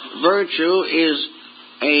 Virtue is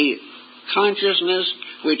a consciousness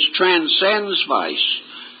which transcends vice,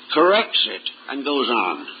 corrects it, and goes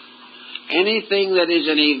on. Anything that is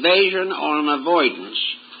an evasion or an avoidance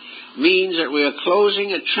means that we are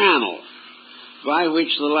closing a channel by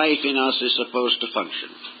which the life in us is supposed to function.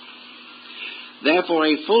 Therefore,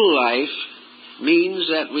 a full life means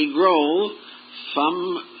that we grow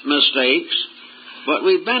from mistakes, but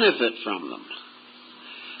we benefit from them.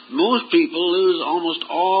 Most people lose almost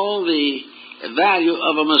all the value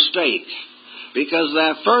of a mistake because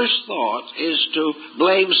their first thought is to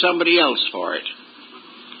blame somebody else for it.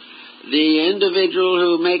 The individual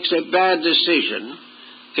who makes a bad decision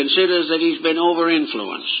considers that he's been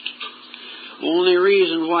over-influenced. Only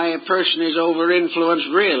reason why a person is over-influenced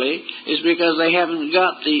really is because they haven't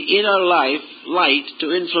got the inner light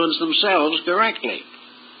to influence themselves correctly.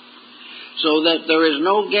 So that there is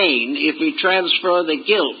no gain if we transfer the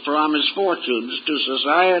guilt for our misfortunes to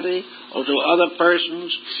society or to other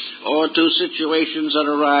persons or to situations that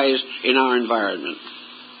arise in our environment.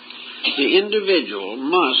 The individual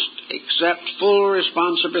must accept full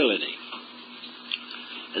responsibility.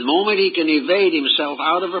 The moment he can evade himself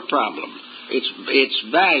out of a problem, its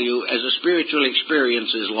value as a spiritual experience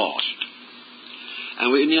is lost.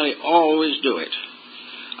 And we nearly always do it.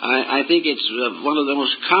 I think it's one of the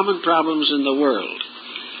most common problems in the world.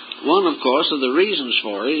 One, of course, of the reasons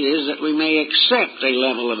for it is that we may accept a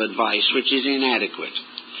level of advice which is inadequate.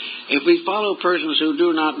 If we follow persons who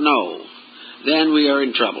do not know, then we are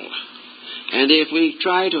in trouble. And if we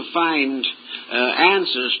try to find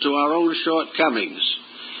answers to our own shortcomings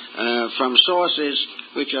from sources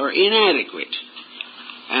which are inadequate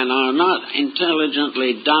and are not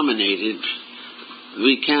intelligently dominated,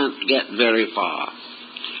 we can't get very far.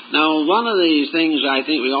 Now, one of the things I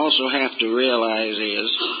think we also have to realize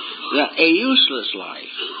is that a useless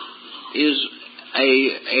life is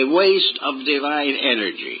a waste of divine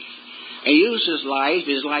energy. A useless life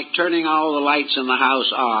is like turning all the lights in the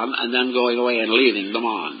house on and then going away and leaving them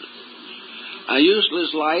on. A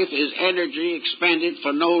useless life is energy expended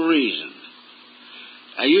for no reason.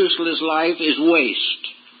 A useless life is waste.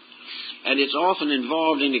 And it's often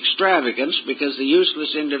involved in extravagance because the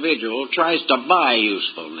useless individual tries to buy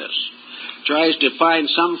usefulness, tries to find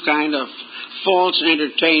some kind of false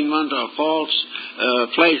entertainment or false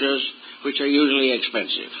pleasures which are usually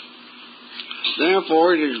expensive.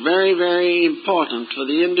 Therefore, it is very, very important for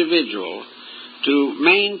the individual to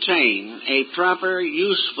maintain a proper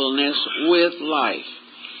usefulness with life.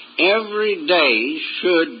 Every day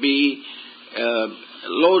should be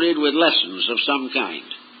loaded with lessons of some kind.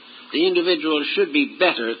 The individual should be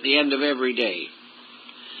better at the end of every day.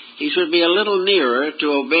 He should be a little nearer to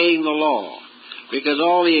obeying the law, because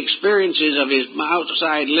all the experiences of his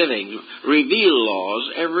outside living reveal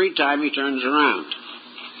laws every time he turns around.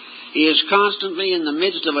 He is constantly in the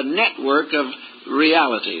midst of a network of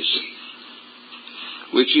realities,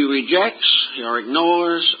 which he rejects or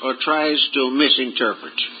ignores or tries to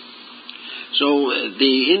misinterpret. So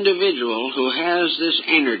the individual who has this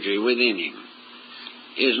energy within him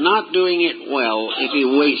is not doing it well if he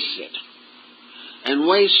wastes it. And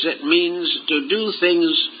waste it means to do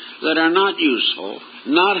things that are not useful,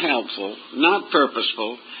 not helpful, not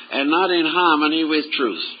purposeful, and not in harmony with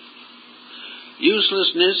truth.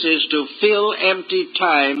 Uselessness is to fill empty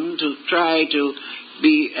time to try to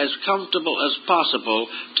be as comfortable as possible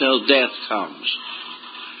till death comes.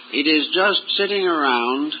 It is just sitting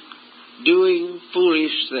around doing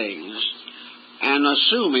foolish things and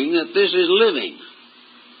assuming that this is living.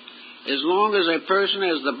 As long as a person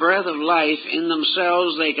has the breath of life in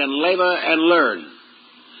themselves, they can labor and learn.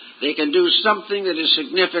 They can do something that is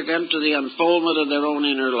significant to the unfoldment of their own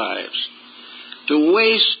inner lives. To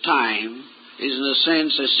waste time is, in a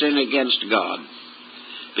sense, a sin against God,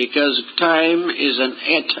 because time is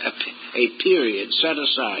a period set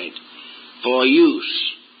aside for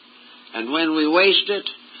use. And when we waste it,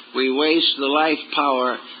 we waste the life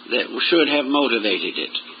power that should have motivated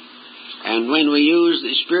it. And when we use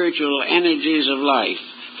the spiritual energies of life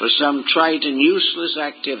for some trite and useless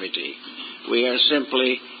activity, we are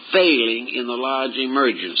simply failing in the large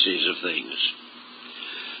emergencies of things.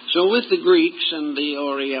 So with the Greeks and the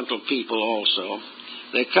Oriental people also,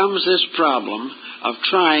 there comes this problem of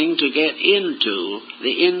trying to get into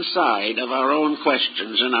the inside of our own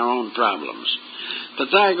questions and our own problems.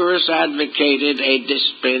 Pythagoras advocated a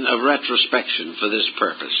discipline of retrospection for this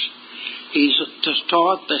purpose. He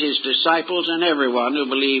taught that his disciples and everyone who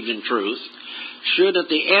believed in truth should, at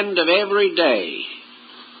the end of every day,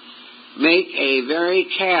 make a very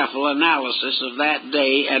careful analysis of that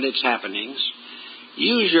day and its happenings,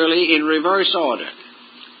 usually in reverse order,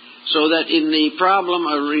 so that in the problem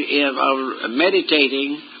of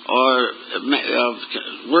meditating or of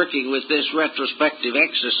working with this retrospective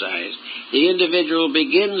exercise, the individual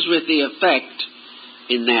begins with the effect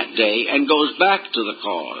in that day and goes back to the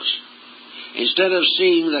cause. Instead of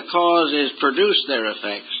seeing the causes produce their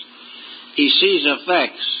effects, he sees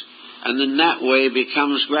effects and in that way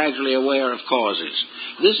becomes gradually aware of causes.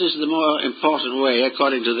 This is the more important way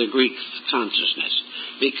according to the Greek consciousness,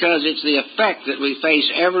 because it's the effect that we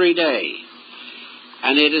face every day,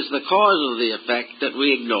 and it is the cause of the effect that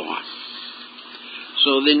we ignore.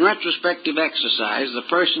 So in retrospective exercise, the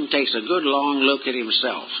person takes a good long look at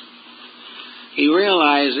himself. He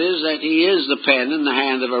realizes that he is the pen in the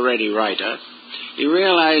hand of a ready writer. He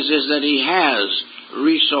realizes that he has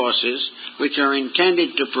resources which are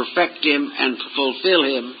intended to perfect him and fulfill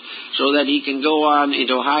him so that he can go on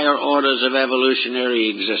into higher orders of evolutionary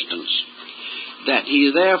existence. That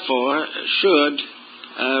he therefore should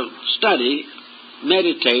study,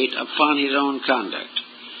 meditate upon his own conduct.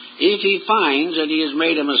 If he finds that he has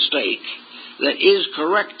made a mistake that is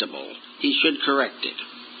correctable, he should correct it.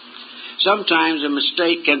 Sometimes a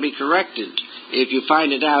mistake can be corrected if you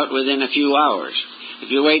find it out within a few hours.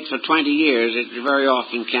 If you wait for 20 years, it very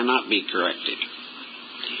often cannot be corrected.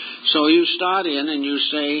 So you start in and you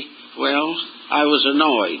say, well, I was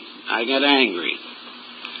annoyed. I got angry.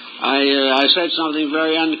 I said something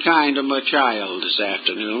very unkind to my child this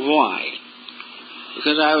afternoon. Why?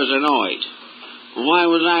 Because I was annoyed. Why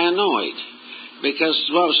was I annoyed? Because,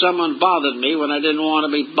 well, someone bothered me when I didn't want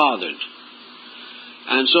to be bothered.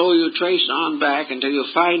 And so you trace on back until you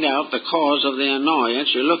find out the cause of the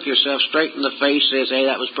annoyance. You look yourself straight in the face and say,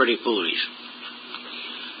 that was pretty foolish.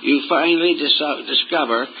 You finally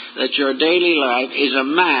discover that your daily life is a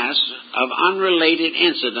mass of unrelated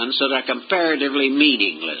incidents that are comparatively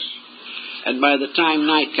meaningless. And by the time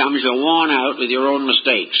night comes, you're worn out with your own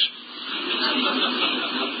mistakes.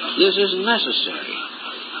 This isn't necessary.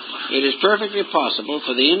 It is perfectly possible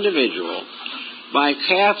for the individual, by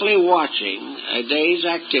carefully watching a day's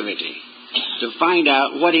activity, to find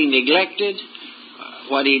out what he neglected,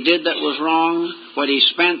 what he did that was wrong, what he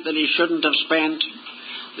spent that he shouldn't have spent,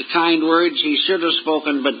 the kind words he should have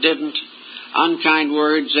spoken but didn't, unkind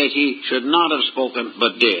words that he should not have spoken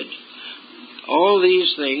but did. All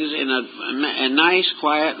these things in a nice,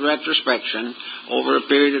 quiet retrospection over a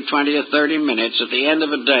period of 20 or 30 minutes at the end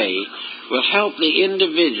of a day will help the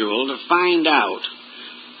individual to find out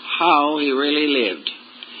how he really lived.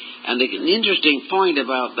 And the interesting point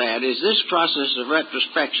about that is this process of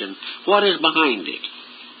retrospection, what is behind it?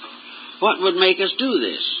 What would make us do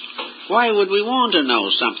this? Why would we want to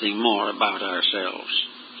know something more about ourselves?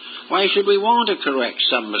 Why should we want to correct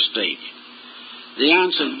some mistake? The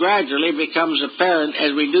answer gradually becomes apparent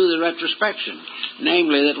as we do the retrospection,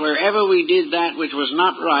 namely that wherever we did that which was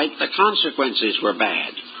not right, the consequences were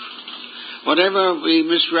bad. Whatever we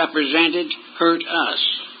misrepresented hurt us.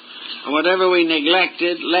 Whatever we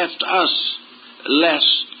neglected left us less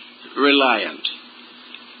reliant.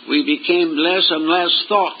 We became less and less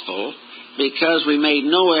thoughtful because we made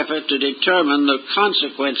no effort to determine the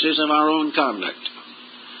consequences of our own conduct.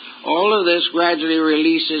 All of this gradually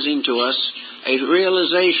releases into us a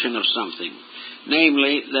realization of something,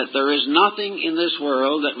 namely that there is nothing in this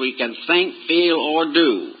world that we can think, feel, or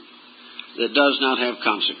do that does not have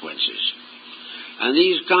consequences. And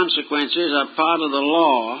these consequences are part of the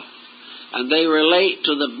law, and they relate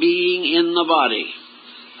to the being in the body.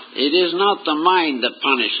 It is not the mind that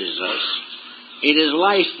punishes us. It is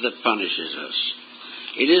life that punishes us.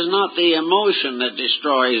 It is not the emotion that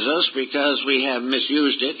destroys us because we have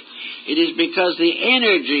misused it. It is because the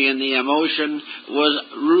energy in the emotion was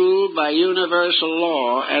ruled by universal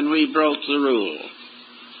law and we broke the rule.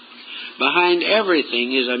 Behind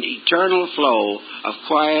everything is an eternal flow of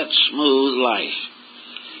quiet, smooth life.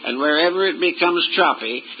 And wherever it becomes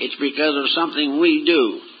choppy, it's because of something we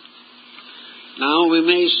do. Now, we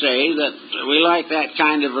may say that we like that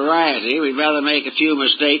kind of variety. We'd rather make a few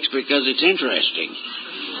mistakes because it's interesting.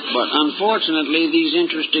 But unfortunately, these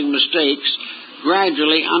interesting mistakes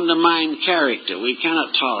gradually undermine character. We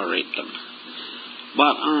cannot tolerate them.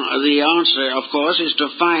 But the answer, of course, is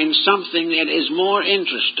to find something that is more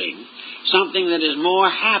interesting, something that is more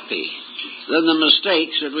happy than the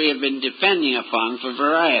mistakes that we have been depending upon for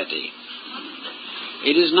variety.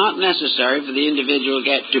 It is not necessary for the individual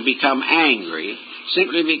to become angry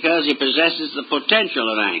simply because he possesses the potential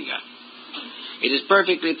of anger. It is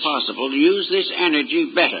perfectly possible to use this energy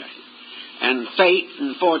better. And fate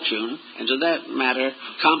and fortune, and to that matter,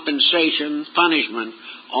 compensation, punishment,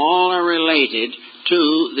 all are related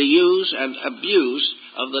to the use and abuse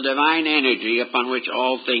of the divine energy upon which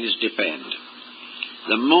all things depend.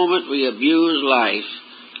 The moment we abuse life,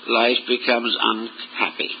 life becomes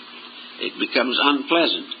unhappy. It becomes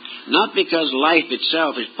unpleasant. Not because life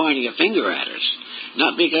itself is pointing a finger at us,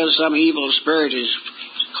 not because some evil spirit is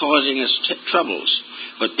causing us troubles,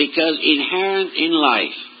 but because inherent in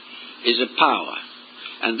life is a power.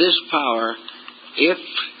 And this power, if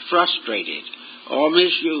frustrated or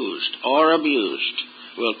misused or abused,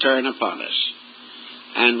 will turn upon us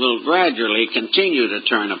and will gradually continue to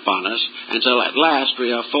turn upon us until at last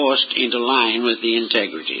we are forced into line with the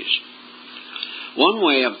integrities. One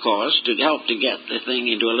way, of course, to help to get the thing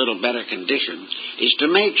into a little better condition is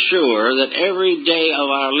to make sure that every day of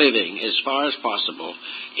our living, as far as possible,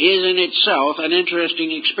 is in itself an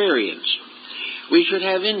interesting experience. We should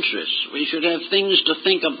have interests. We should have things to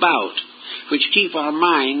think about which keep our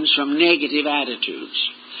minds from negative attitudes.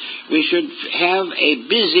 We should have a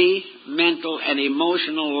busy mental and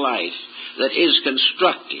emotional life that is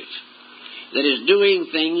constructive, that is doing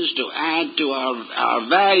things to add to our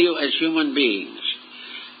value as human beings.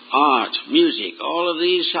 Art, music, all of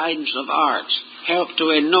these kinds of arts help to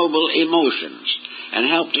ennoble emotions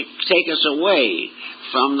and help to take us away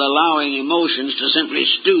from allowing emotions to simply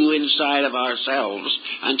stew inside of ourselves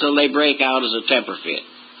until they break out as a temper fit.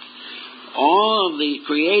 All of the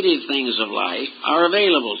creative things of life are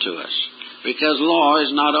available to us because law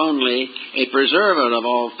is not only a preserver of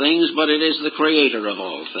all things, but it is the creator of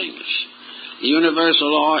all things. The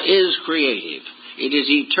universal law is creative. It is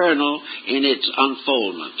eternal in its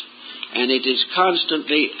unfoldment. And it is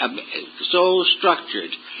constantly so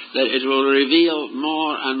structured that it will reveal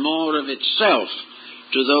more and more of itself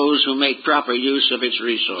to those who make proper use of its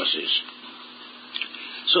resources.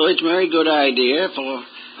 So it's a very good idea for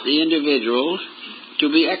the individual to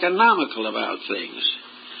be economical about things.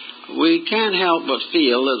 We can't help but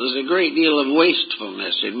feel that there's a great deal of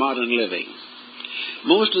wastefulness in modern living.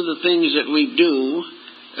 Most of the things that we do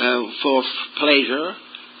for pleasure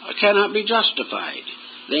cannot be justified.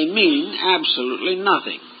 They mean absolutely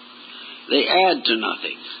nothing. They add to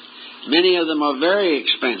nothing. Many of them are very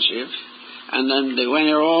expensive, and then when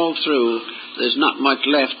they're all through, there's not much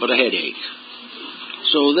left but a headache.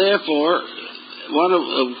 So therefore, one of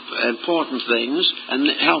the important things, and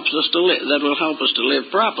that will help us to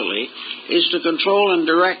live properly, is to control and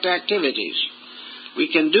direct activities.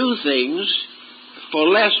 We can do things for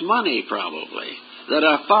less money, probably, that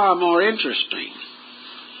are far more interesting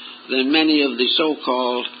than many of the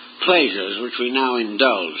so-called pleasures which we now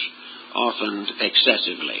indulge, often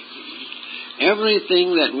excessively.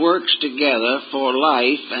 Everything that works together for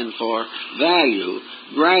life and for value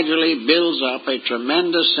gradually builds up a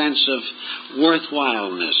tremendous sense of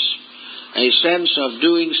worthwhileness, a sense of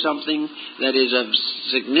doing something that is of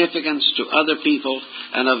significance to other people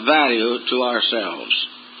and of value to ourselves.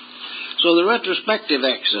 So the retrospective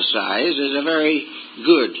exercise is a very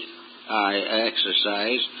good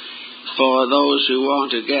exercise for those who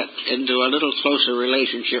want to get into a little closer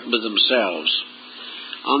relationship with themselves.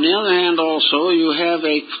 On the other hand, also, you have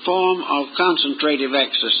a form of concentrative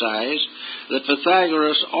exercise that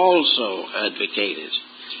Pythagoras also advocated.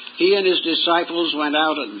 He and his disciples went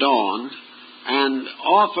out at dawn and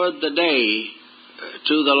offered the day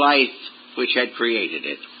to the life which had created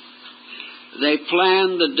it. They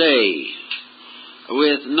planned the day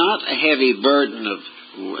with not a heavy burden of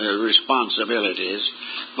responsibilities,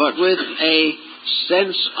 but with a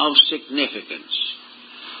sense of significance.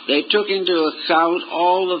 They took into account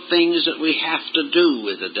all the things that we have to do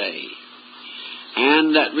with the day,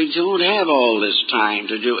 and that we don't have all this time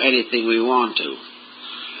to do anything we want to.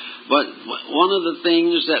 But one of the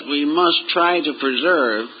things that we must try to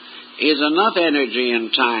preserve is enough energy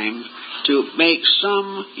and time to make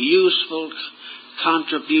some useful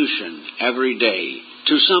contribution every day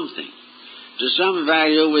to something, to some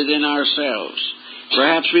value within ourselves.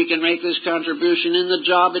 Perhaps we can make this contribution in the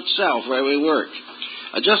job itself where we work.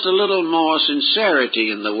 Just a little more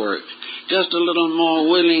sincerity in the work, just a little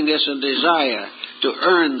more willingness and desire to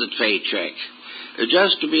earn the paycheck,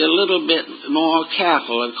 just to be a little bit more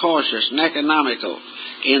careful and cautious and economical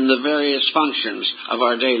in the various functions of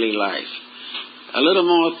our daily life, a little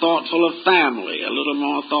more thoughtful of family, a little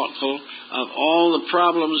more thoughtful of all the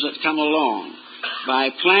problems that come along, by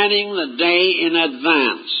planning the day in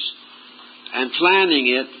advance and planning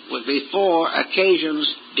it before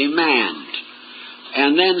occasions demand,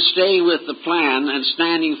 and then staying with the plan and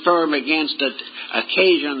standing firm against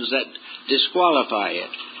occasions that disqualify it.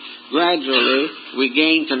 Gradually, we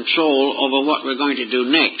gain control over what we're going to do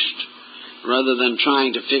next, rather than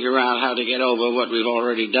trying to figure out how to get over what we've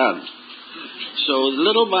already done. So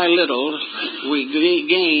little by little, we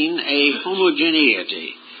gain a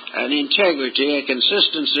homogeneity, an integrity, a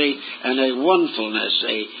consistency, and a onefulness,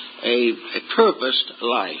 a purposed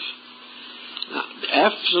life. Now,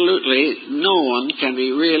 absolutely no one can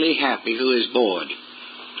be really happy who is bored.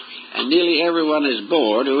 And nearly everyone is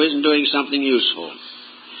bored who isn't doing something useful.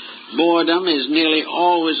 Boredom is nearly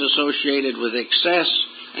always associated with excess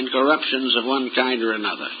and corruptions of one kind or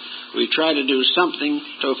another. We try to do something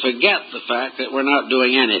to forget the fact that we're not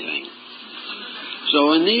doing anything.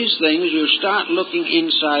 So in these things, you start looking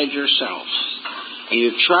inside yourself, and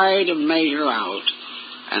you try to measure out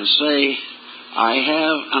and say, I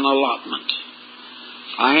have an allotment.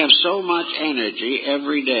 I have so much energy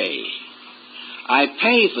every day. I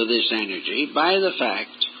pay for this energy by the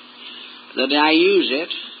fact that I use it,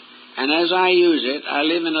 and as I use it, I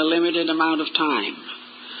live in a limited amount of time.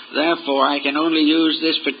 Therefore, I can only use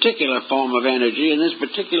this particular form of energy in this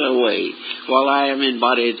particular way while I am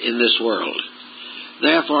embodied in this world.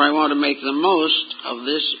 Therefore, I want to make the most of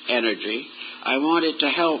this energy. I want it to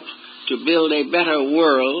help to build a better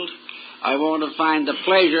world. I want to find the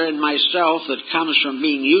pleasure in myself that comes from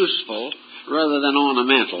being useful rather than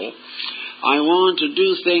ornamental. I want to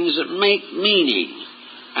do things that make meaning.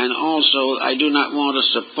 And also, I do not want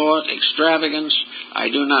to support extravagance. I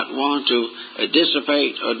do not want to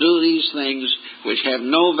dissipate or do these things which have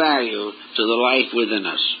no value to the life within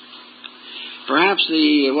us. Perhaps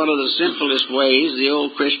one of the simplest ways the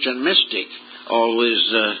old Christian mystic always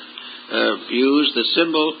used, the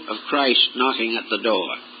symbol of Christ knocking at the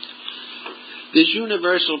door. This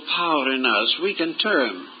universal power in us we can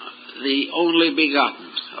term the only begotten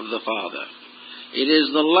of the Father. It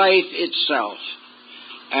is the life itself,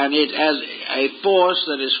 and it has a force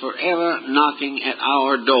that is forever knocking at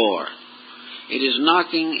our door. It is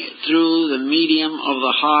knocking through the medium of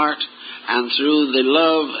the heart and through the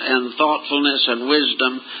love and thoughtfulness and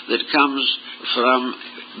wisdom that comes from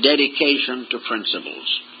dedication to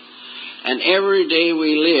principles. And every day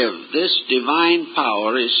we live, this divine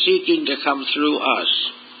power is seeking to come through us.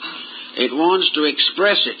 It wants to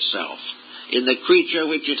express itself in the creature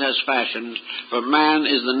which it has fashioned, for man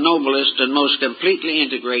is the noblest and most completely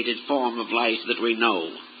integrated form of life that we know.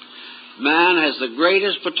 Man has the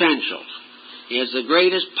greatest potential. He has the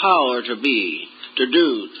greatest power to be, to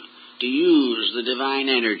do, to use the divine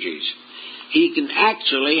energies. He can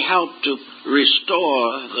actually help to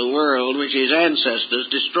restore the world which his ancestors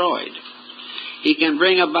destroyed. He can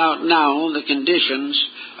bring about now the conditions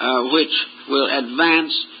which will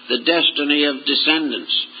advance the destiny of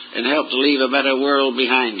descendants and help to leave a better world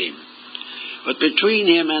behind him. But between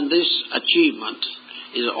him and this achievement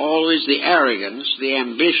is always the arrogance, the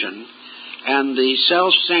ambition, and the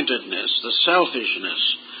self-centeredness, the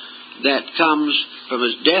selfishness that comes from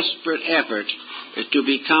his desperate effort to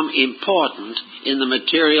become important in the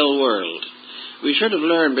material world. We should have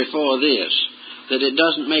learned before this that it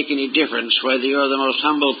doesn't make any difference whether you're the most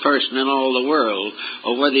humble person in all the world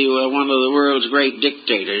or whether you are one of the world's great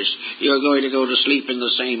dictators. You're going to go to sleep in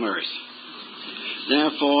the same earth.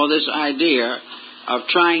 Therefore, this idea of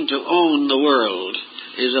trying to own the world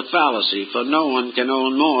is a fallacy, for no one can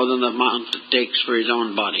own more than the amount it takes for his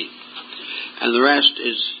own body. And the rest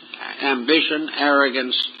is ambition,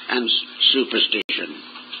 arrogance, and superstition.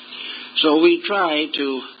 So we try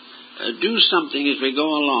to do something as we go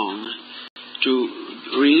along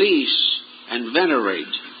to release and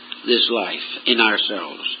venerate this life in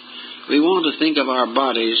ourselves. We want to think of our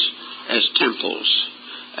bodies as temples,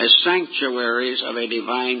 as sanctuaries of a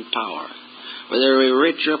divine power. Whether we're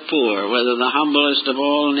rich or poor, whether the humblest of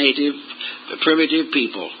all native, primitive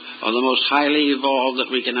people, or the most highly evolved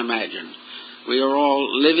that we can imagine, we are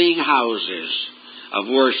all living houses of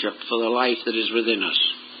worship for the life that is within us.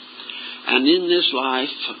 And in this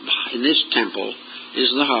life, in this temple,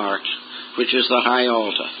 is the heart, which is the high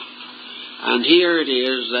altar. And here it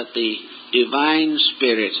is that the divine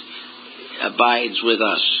spirit abides with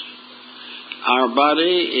us. Our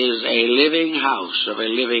body is a living house of a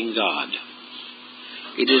living God.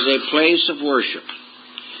 It is a place of worship.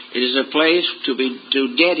 It is a place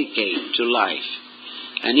to dedicate to life.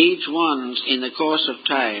 And each one, in the course of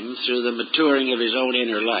time, through the maturing of his own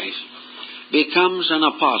inner life, becomes an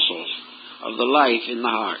apostle of the life in the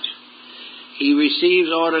heart. He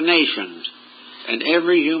receives ordination, and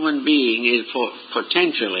every human being is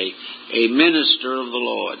potentially a minister of the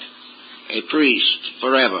Lord, a priest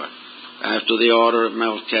forever, after the order of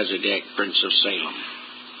Melchizedek, Prince of Salem.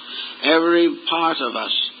 Every part of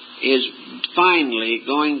us is finally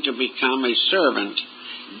going to become a servant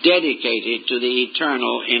dedicated to the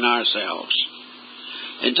eternal in ourselves.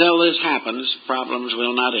 Until this happens, problems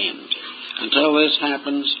will not end. Until this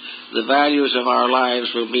happens, the values of our lives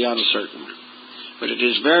will be uncertain. But it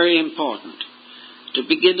is very important to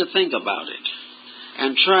begin to think about it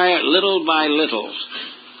and try it little by little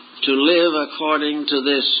to live according to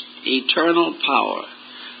this eternal power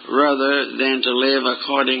rather than to live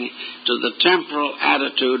according to the temporal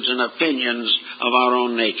attitudes and opinions of our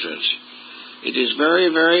own natures. It is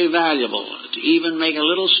very, very valuable to even make a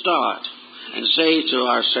little start and say to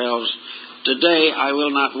ourselves, today I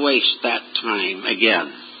will not waste that time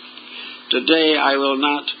again. Today I will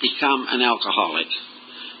not become an alcoholic.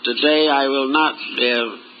 Today I will not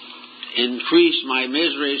increase my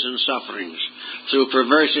miseries and sufferings through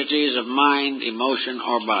perversities of mind, emotion,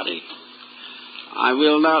 or body. I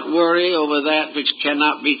will not worry over that which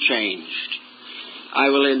cannot be changed. I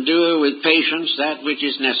will endure with patience that which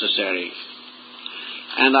is necessary.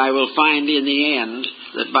 And I will find in the end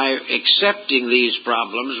that by accepting these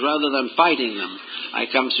problems rather than fighting them,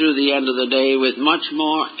 I come through the end of the day with much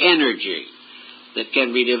more energy that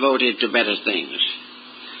can be devoted to better things.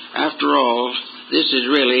 After all, this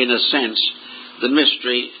is really, in a sense, the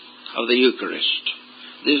mystery of the Eucharist.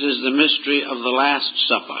 This is the mystery of the Last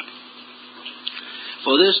Supper.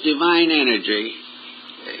 For this divine energy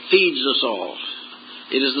feeds us all.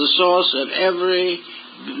 It is the source of every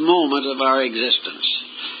moment of our existence.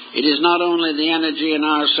 It is not only the energy in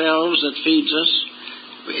ourselves that feeds us,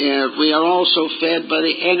 we are also fed by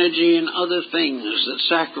the energy in other things that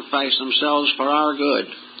sacrifice themselves for our good.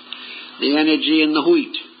 The energy in the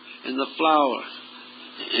wheat, in the flour,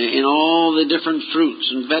 in all the different fruits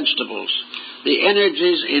and vegetables. The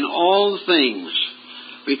energies in all things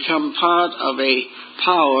become part of a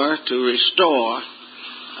power to restore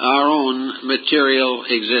our own material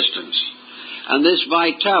existence. And this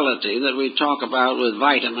vitality that we talk about with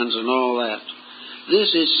vitamins and all that,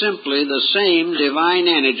 this is simply the same divine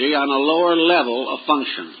energy on a lower level of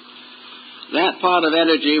function. That part of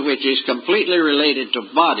energy which is completely related to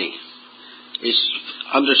body is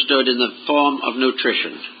understood in the form of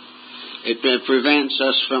nutrition. It prevents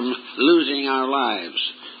us from losing our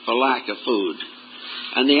lives for lack of food.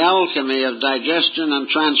 And the alchemy of digestion and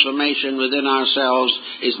transformation within ourselves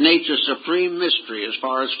is nature's supreme mystery as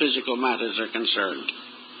far as physical matters are concerned.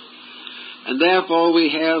 And therefore we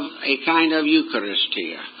have a kind of Eucharist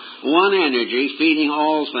here. One energy feeding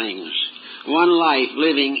all things. One life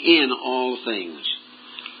living in all things.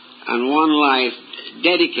 And one life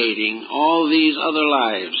dedicating all these other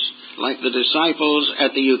lives, like the disciples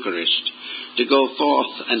at the Eucharist, to go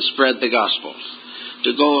forth and spread the gospel,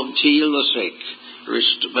 to go and heal the sick,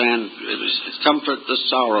 and comfort the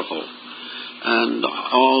sorrowful, and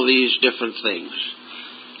all these different things,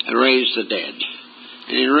 and raise the dead.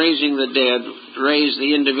 And in raising the dead, raise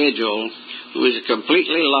the individual who is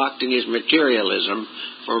completely locked in his materialism,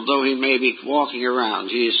 for though he may be walking around,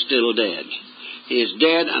 he is still dead. He is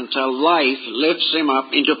dead until life lifts him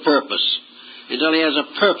up into purpose. Until he has a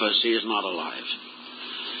purpose, he is not alive.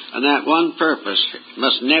 And that one purpose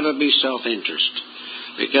must never be self-interest,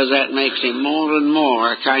 because that makes him more and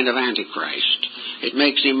more a kind of Antichrist. It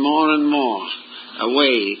makes him more and more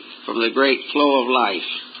away from the great flow of life.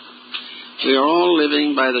 We are all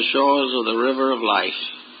living by the shores of the river of life,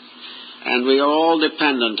 and we are all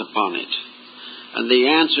dependent upon it. And the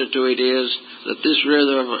answer to it is that this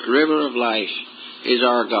river of life is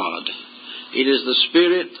our God. It is the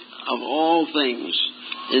spirit of all things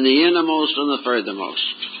in the innermost and the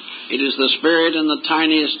furthermost. It is the spirit in the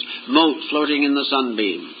tiniest mote floating in the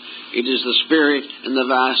sunbeam. It is the spirit in the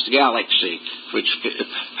vast galaxy which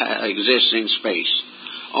exists in space.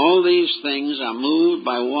 All these things are moved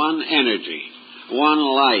by one energy, one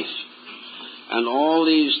life. And all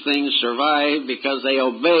these things survive because they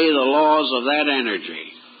obey the laws of that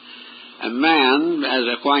energy. And man, as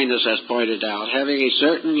Aquinas has pointed out, having a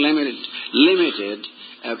certain limited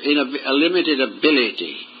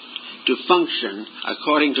ability to function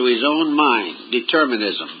according to his own mind,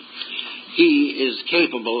 determinism, he is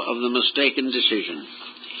capable of the mistaken decision.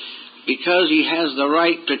 Because he has the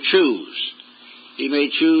right to choose, he may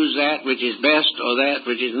choose that which is best or that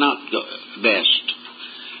which is not best.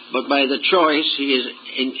 But by the choice, he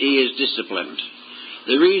is disciplined.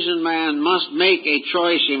 The reason man must make a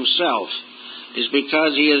choice himself is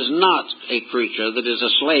because he is not a creature that is a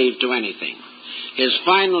slave to anything. His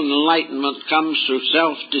final enlightenment comes through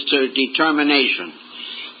self-determination.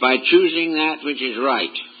 By choosing that which is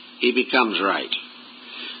right, he becomes right.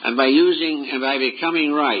 And by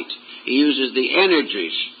becoming right, he uses the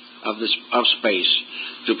energies of space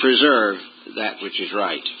to preserve that which is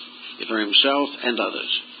right for himself and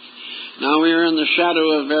others. Now we are in the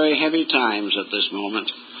shadow of very heavy times at this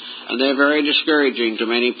moment, and they're very discouraging to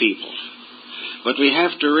many people. But we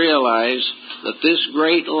have to realize that this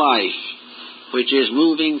great life, which is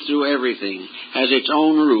moving through everything, has its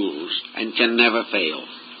own rules and can never fail.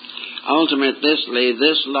 Ultimately,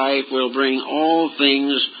 this life will bring all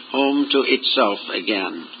things home to itself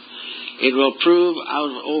again. It will prove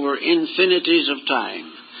out over infinities of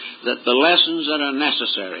time that the lessons that are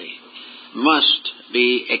necessary must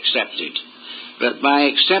be accepted. But by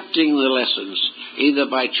accepting the lessons, either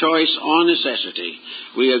by choice or necessity,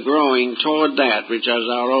 we are growing toward that which is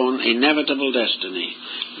our own inevitable destiny,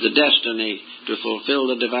 the destiny to fulfill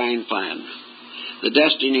the divine plan, the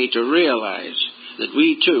destiny to realize that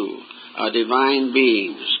we too are divine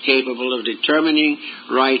beings capable of determining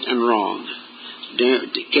right and wrong,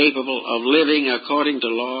 capable of living according to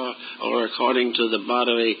law or according to the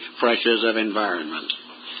bodily pressures of environment.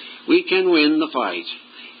 We can win the fight,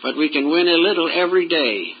 but we can win a little every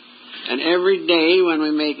day. And every day when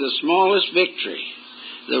we make the smallest victory,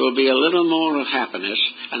 there will be a little more of happiness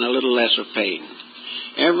and a little less of pain.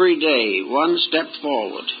 Every day, one step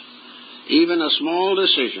forward, even a small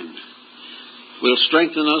decision, will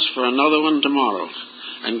strengthen us for another one tomorrow.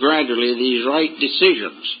 And gradually these right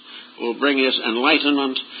decisions will bring us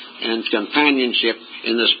enlightenment and companionship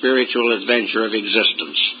in the spiritual adventure of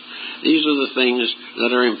existence. These are the things that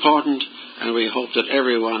are important, and we hope that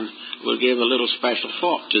everyone will give a little special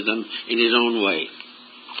thought to them in his own way.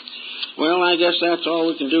 Well, I guess that's all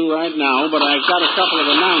we can do right now, but I've got a couple of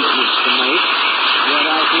announcements to make that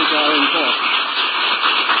I think are important.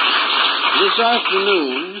 This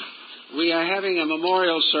afternoon, we are having a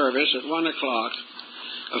memorial service at 1 o'clock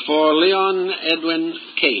for Leon Edwin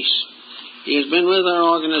Case. He has been with our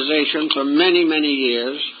organization for many, many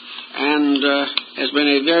years, and has been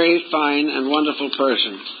a very fine and wonderful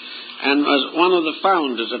person, and was one of the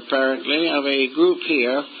founders, apparently, of a group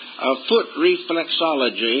here of Foot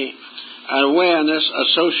Reflexology Awareness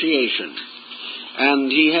Association.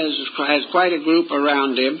 And he has quite a group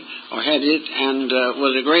around him, or had it, and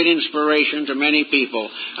was a great inspiration to many people,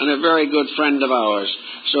 and a very good friend of ours.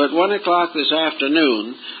 So at 1 o'clock this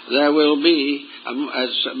afternoon, there will be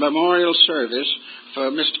a memorial service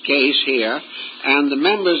for Mr. Case here, and the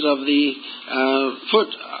members of the Foot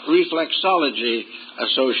Reflexology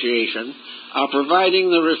Association are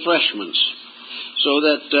providing the refreshments, so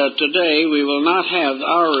that today we will not have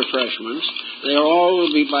our refreshments. They all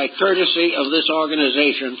will be by courtesy of this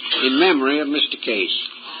organization in memory of Mr. Case.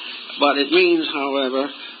 But it means, however,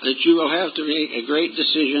 that you will have to make a great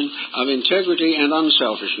decision of integrity and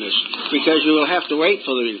unselfishness, because you will have to wait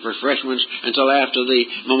for the refreshments until after the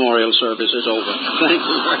memorial service is over. Thank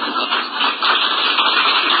you very much.